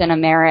roles within a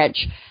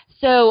marriage.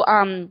 So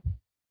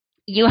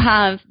you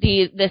have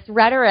this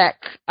rhetoric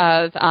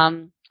of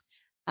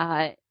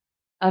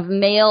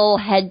male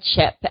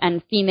headship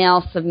and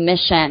female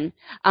submission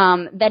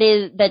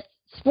that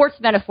sports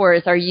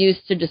metaphors are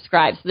used to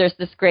describe. So there's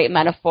this great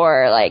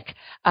metaphor like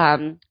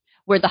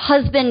where the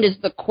husband is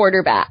the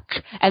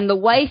quarterback and the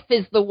wife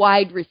is the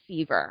wide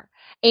receiver.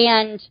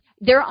 And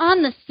they're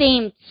on the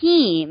same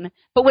team,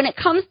 but when it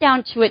comes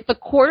down to it, the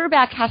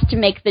quarterback has to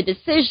make the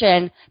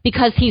decision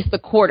because he's the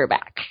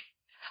quarterback.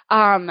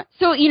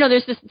 So,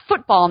 there's this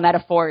football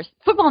metaphors.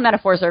 Football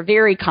metaphors are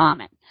very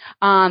common,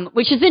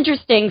 which is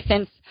interesting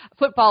since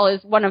football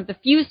is one of the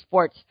few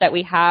sports that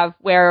we have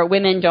where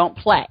women don't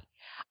play.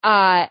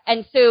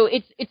 And so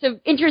it's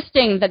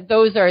interesting that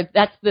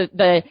that's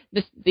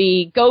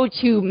the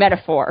go-to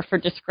metaphor for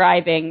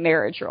describing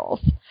marriage roles.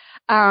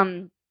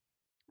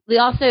 We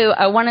also,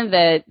 one of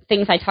the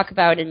things I talk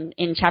about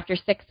in chapter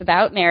 6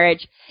 about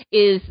marriage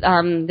is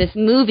this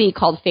movie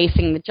called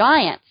Facing the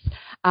Giants,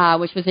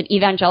 which was an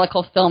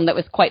evangelical film that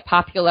was quite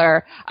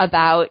popular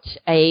about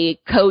a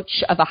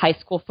coach of a high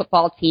school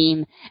football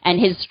team and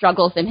his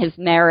struggles in his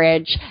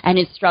marriage and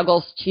his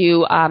struggles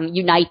to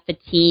unite the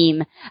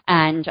team.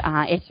 And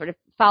it sort of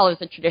follows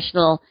a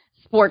traditional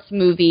sports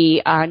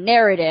movie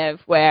narrative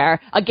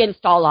where,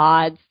 against all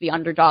odds, the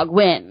underdog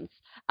wins.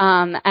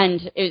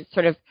 And it's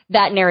sort of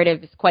that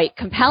narrative is quite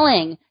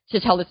compelling to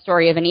tell the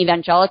story of an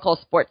evangelical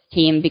sports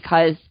team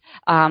because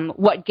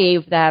what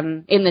gave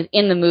them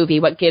in the movie,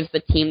 what gives the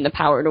team the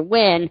power to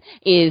win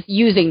is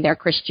using their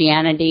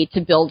Christianity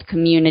to build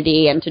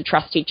community and to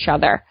trust each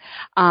other.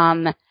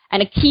 And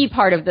a key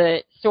part of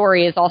the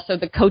story is also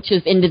the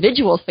coach's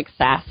individual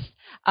success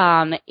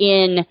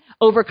in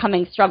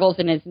overcoming struggles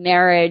in his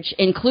marriage,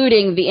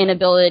 including the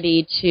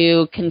inability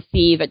to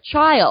conceive a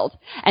child.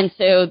 And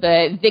so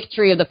the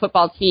victory of the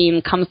football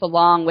team comes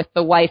along with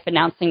the wife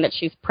announcing that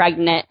she's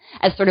pregnant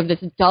as sort of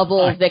this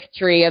double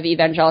victory of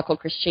evangelical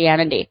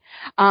Christianity.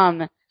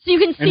 So you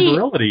can see... And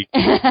virility.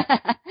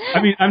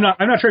 I mean, I'm not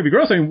trying to be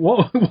gross. I mean,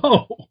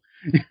 whoa.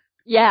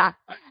 Yeah.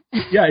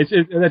 Yeah,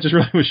 that just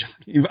really was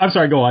shocking. I'm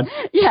sorry, go on.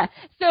 Yeah.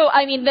 So,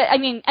 and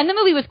the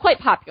movie was quite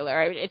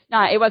popular. It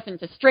wasn't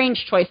a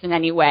strange choice in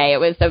any way. It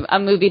was a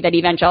movie that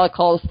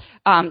evangelicals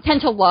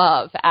tend to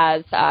love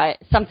as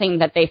something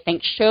that they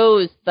think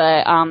shows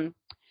the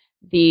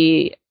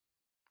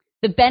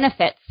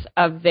benefits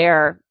of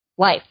their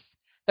life,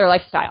 their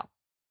lifestyle.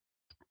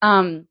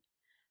 So,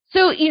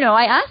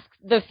 I asked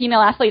the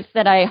female athletes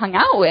that I hung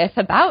out with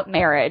about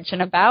marriage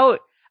and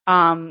about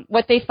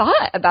what they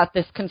thought about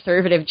this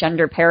conservative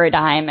gender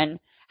paradigm and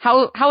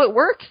how it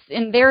works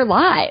in their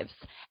lives.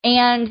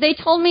 And they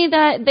told me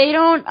that they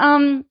don't,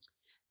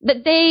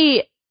 that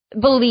they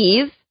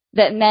believe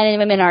that men and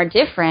women are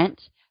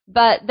different,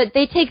 but that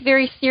they take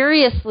very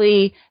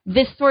seriously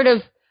this sort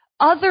of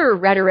other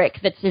rhetoric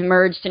that's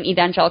emerged in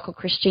evangelical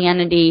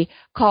Christianity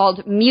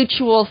called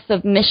mutual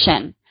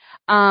submission,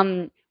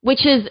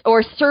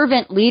 or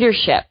servant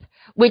leadership,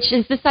 which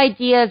is this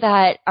idea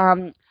that,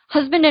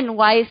 husband and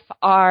wife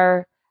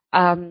are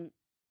that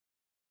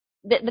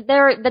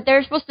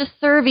they're supposed to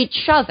serve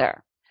each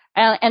other,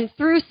 and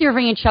through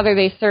serving each other,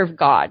 they serve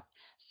God.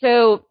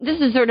 So this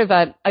is sort of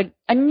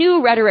a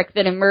new rhetoric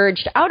that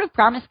emerged out of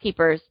Promise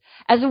Keepers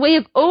as a way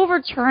of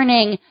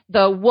overturning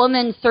the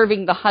woman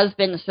serving the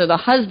husband so the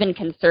husband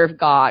can serve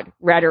God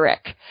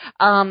rhetoric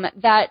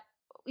that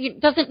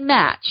doesn't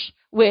match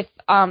with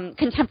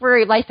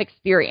contemporary life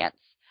experience.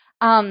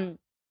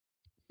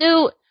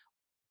 So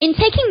in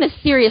taking this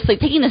seriously,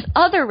 taking this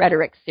other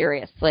rhetoric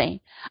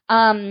seriously,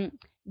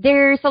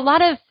 there's a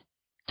lot of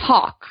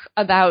talk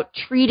about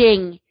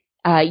treating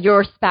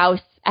your spouse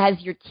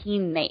as your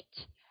teammate.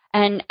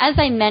 And as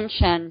I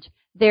mentioned,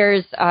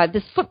 there's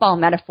this football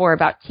metaphor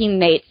about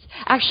teammates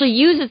actually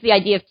uses the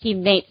idea of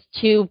teammates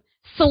to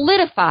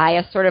solidify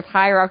a sort of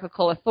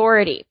hierarchical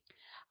authority.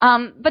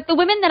 But the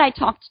women that I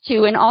talked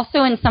to, and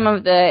also in some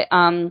of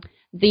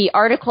the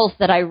articles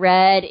that I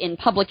read in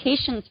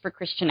publications for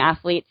Christian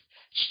athletes,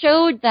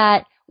 showed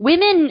that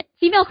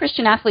female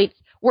Christian athletes,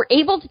 were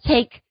able to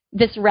take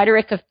this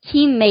rhetoric of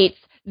teammates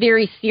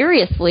very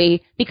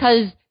seriously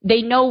because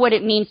they know what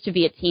it means to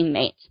be a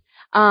teammate.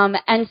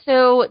 And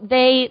so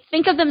they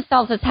think of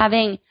themselves as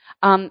having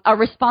a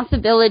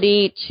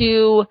responsibility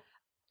to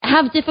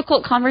have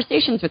difficult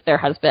conversations with their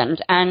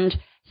husband and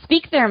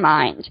speak their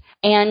mind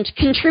and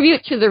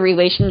contribute to the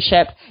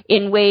relationship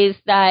in ways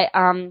that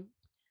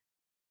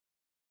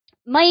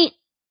might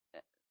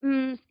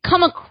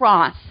come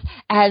across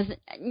as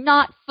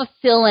not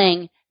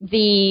fulfilling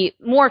the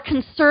more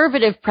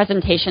conservative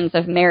presentations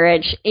of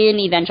marriage in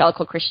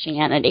evangelical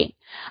Christianity.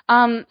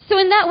 So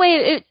in that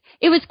way,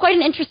 it was quite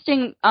an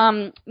interesting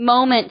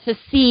moment to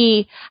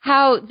see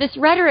how this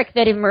rhetoric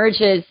that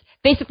emerges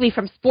basically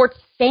from sports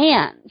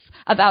fans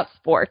about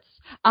sports,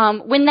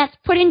 when that's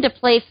put into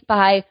place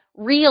by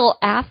real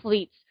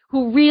athletes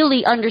who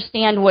really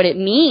understand what it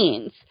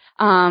means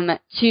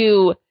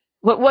to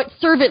what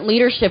servant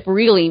leadership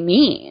really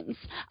means,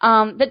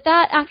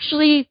 that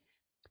actually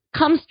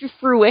comes to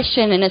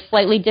fruition in a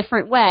slightly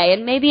different way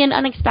and maybe an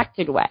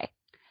unexpected way.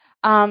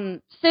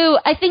 So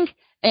I think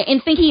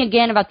in thinking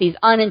again about these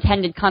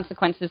unintended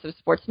consequences of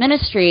sports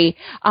ministry,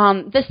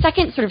 the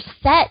second sort of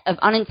set of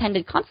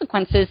unintended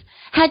consequences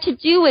had to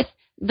do with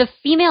the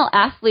female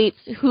athletes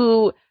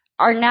who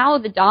are now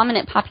the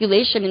dominant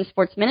population in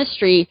sports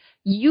ministry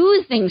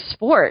using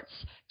sports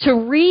to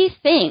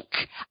rethink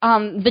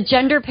the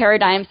gender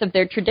paradigms of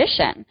their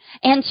tradition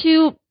and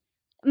to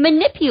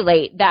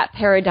manipulate that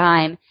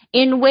paradigm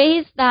in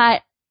ways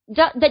that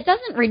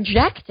doesn't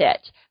reject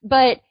it,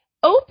 but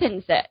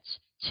opens it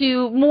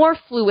to more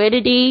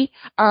fluidity,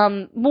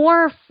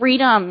 more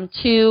freedom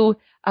to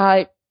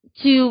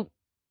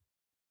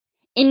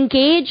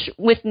engage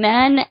with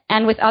men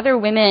and with other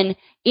women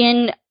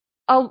in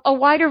a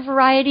wider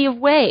variety of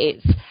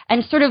ways,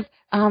 and sort of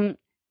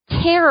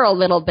tear a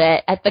little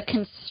bit at the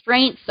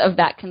constraints of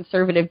that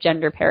conservative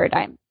gender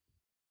paradigm.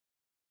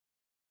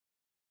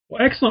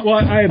 Well, excellent.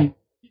 Well,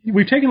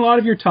 we've taken a lot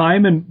of your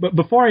time, but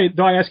before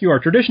I ask you our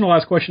traditional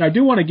last question, I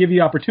do want to give you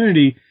the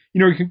opportunity.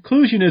 Your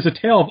conclusion is a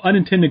tale of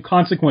unintended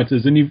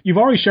consequences, and you've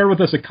already shared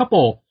with us a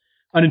couple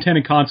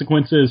unintended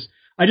consequences.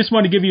 I just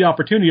want to give you the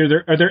opportunity.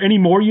 Are there any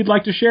more you'd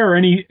like to share, or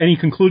any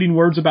concluding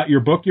words about your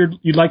book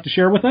you'd like to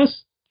share with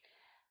us?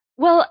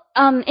 Well,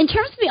 in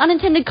terms of the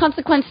unintended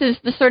consequences,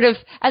 the sort of,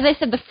 as I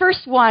said, the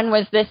first one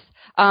was this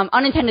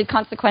unintended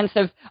consequence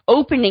of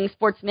opening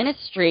sports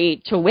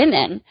ministry to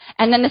women,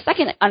 and then the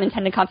second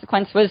unintended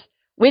consequence was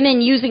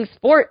women using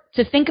sport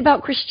to think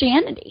about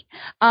Christianity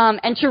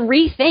and to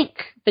rethink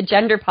the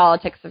gender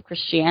politics of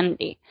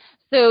Christianity.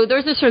 So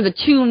those are sort of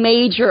the two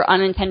major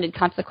unintended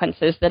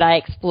consequences that I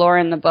explore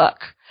in the book.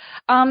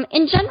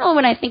 In general,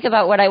 when I think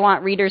about what I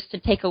want readers to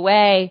take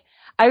away,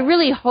 I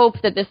really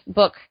hope that this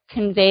book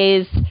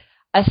conveys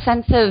a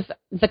sense of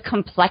the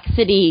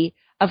complexity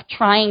of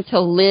trying to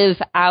live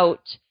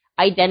out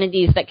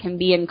identities that can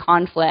be in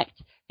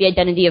conflict, the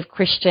identity of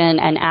Christian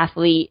and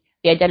athlete,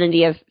 the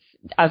identity of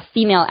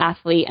female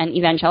athlete and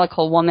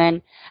evangelical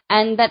woman,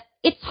 and that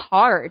it's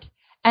hard,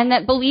 and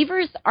that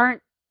believers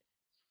aren't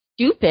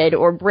stupid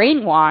or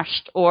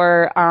brainwashed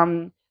or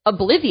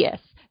oblivious,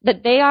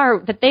 that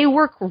they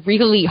work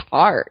really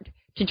hard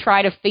to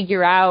try to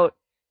figure out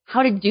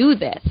how to do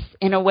this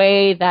in a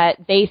way that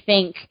they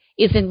think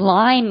is in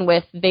line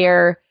with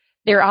their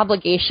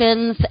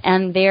obligations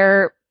and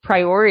their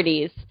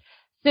priorities.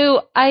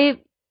 So I'm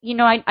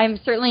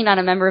certainly not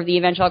a member of the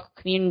evangelical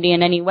community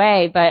in any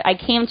way, but I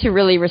came to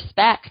really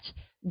respect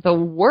the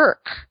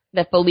work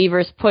that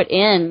believers put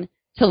in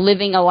to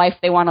living a life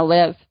they want to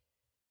live.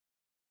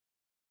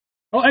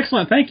 Oh,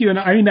 excellent. Thank you. And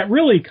I mean, that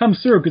really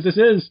comes through, because this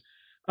is,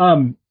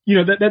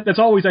 that's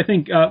always, I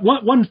think,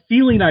 one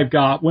feeling I've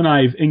got when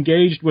I've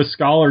engaged with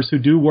scholars who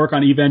do work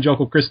on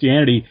evangelical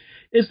Christianity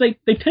is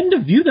they tend to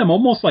view them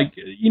almost like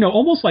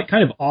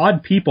kind of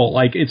odd people.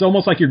 Like it's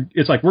almost like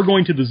we're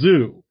going to the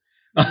zoo.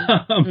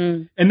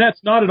 And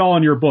that's not at all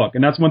in your book.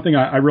 And that's one thing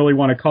I really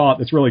want to call it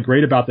that's really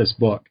great about this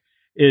book,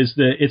 is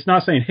that it's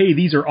not saying, hey,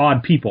 these are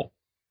odd people.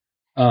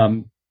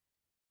 I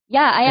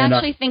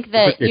actually think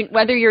that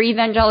whether you're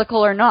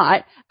evangelical or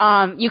not,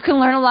 you can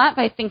learn a lot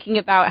by thinking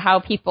about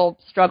how people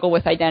struggle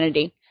with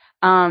identity.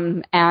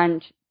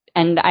 And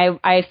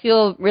I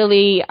feel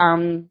really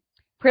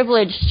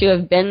privileged to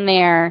have been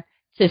there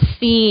to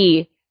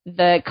see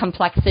the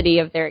complexity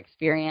of their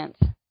experience.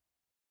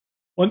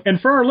 Well,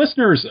 and for our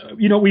listeners,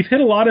 we've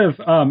hit a lot of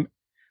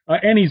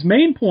Annie's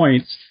main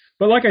points,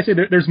 but like I said,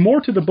 there's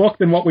more to the book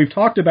than what we've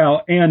talked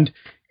about, and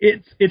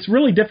it's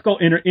really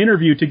difficult in her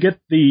interview to get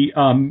the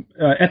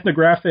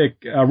ethnographic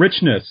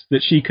richness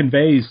that she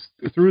conveys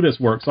through this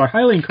work. So I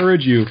highly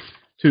encourage you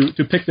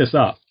to pick this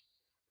up.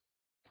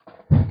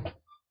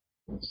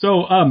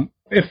 So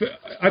if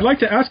I'd like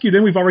to ask you,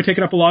 then we've already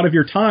taken up a lot of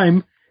your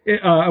time.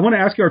 I want to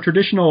ask you our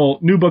traditional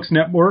New Books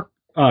Network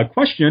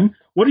question.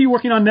 What are you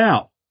working on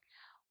now?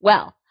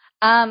 Well,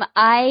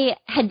 I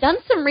had done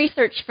some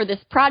research for this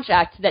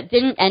project that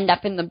didn't end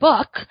up in the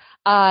book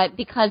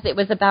because it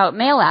was about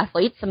male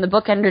athletes, and the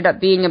book ended up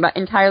being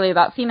entirely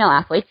about female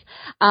athletes.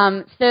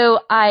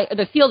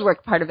 The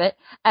fieldwork part of it,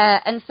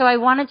 and so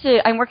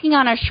I'm working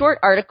on a short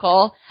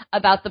article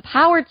about the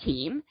Power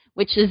Team,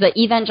 which is the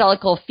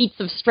Evangelical Feats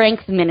of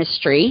Strength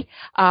ministry,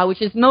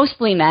 which is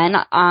mostly men,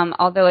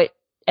 although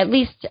at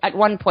least at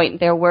one point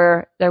there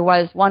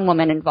was one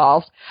woman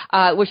involved,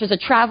 which is a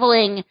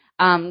traveling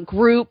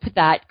group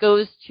that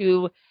goes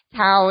to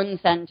towns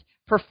and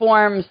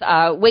performs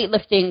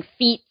weightlifting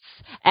feats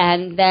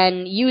and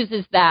then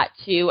uses that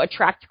to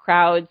attract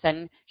crowds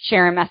and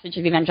share a message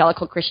of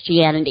evangelical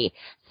Christianity.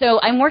 So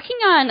I'm working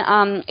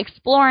on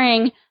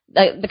exploring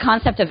the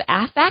concept of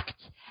affect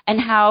and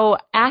how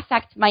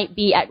affect might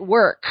be at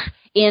work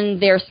in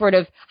their sort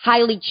of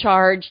highly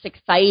charged,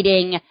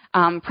 exciting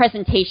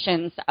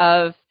presentations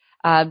of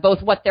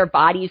both what their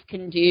bodies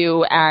can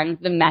do and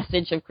the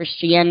message of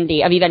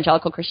Christianity, of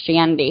evangelical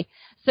Christianity.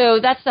 So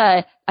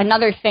that's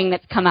another thing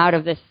that's come out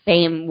of this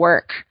same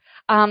work.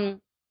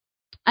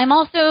 I'm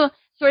also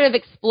sort of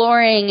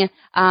exploring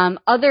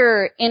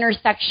other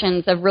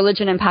intersections of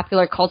religion and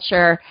popular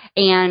culture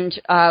and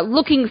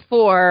looking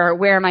for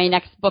where my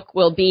next book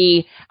will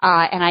be.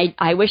 And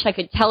I wish I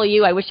could tell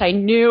you. I wish I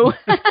knew.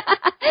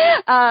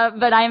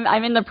 But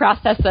I'm in the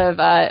process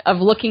of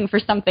looking for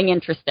something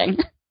interesting.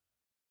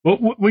 Well,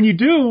 when you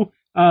do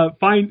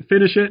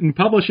finish it and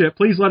publish it,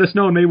 please let us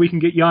know, and maybe we can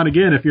get you on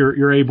again if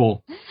you're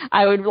able.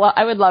 I would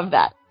love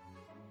that.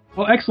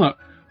 Well, excellent.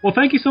 Well,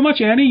 thank you so much,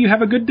 Annie. You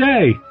have a good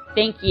day.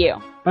 Thank you.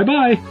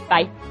 Bye-bye.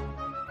 Bye.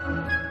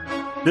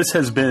 This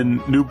has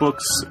been New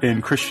Books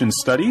in Christian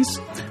Studies.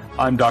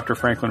 I'm Dr.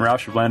 Franklin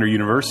Rausch of Lander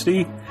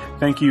University.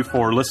 Thank you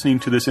for listening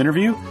to this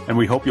interview, and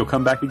we hope you'll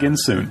come back again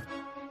soon.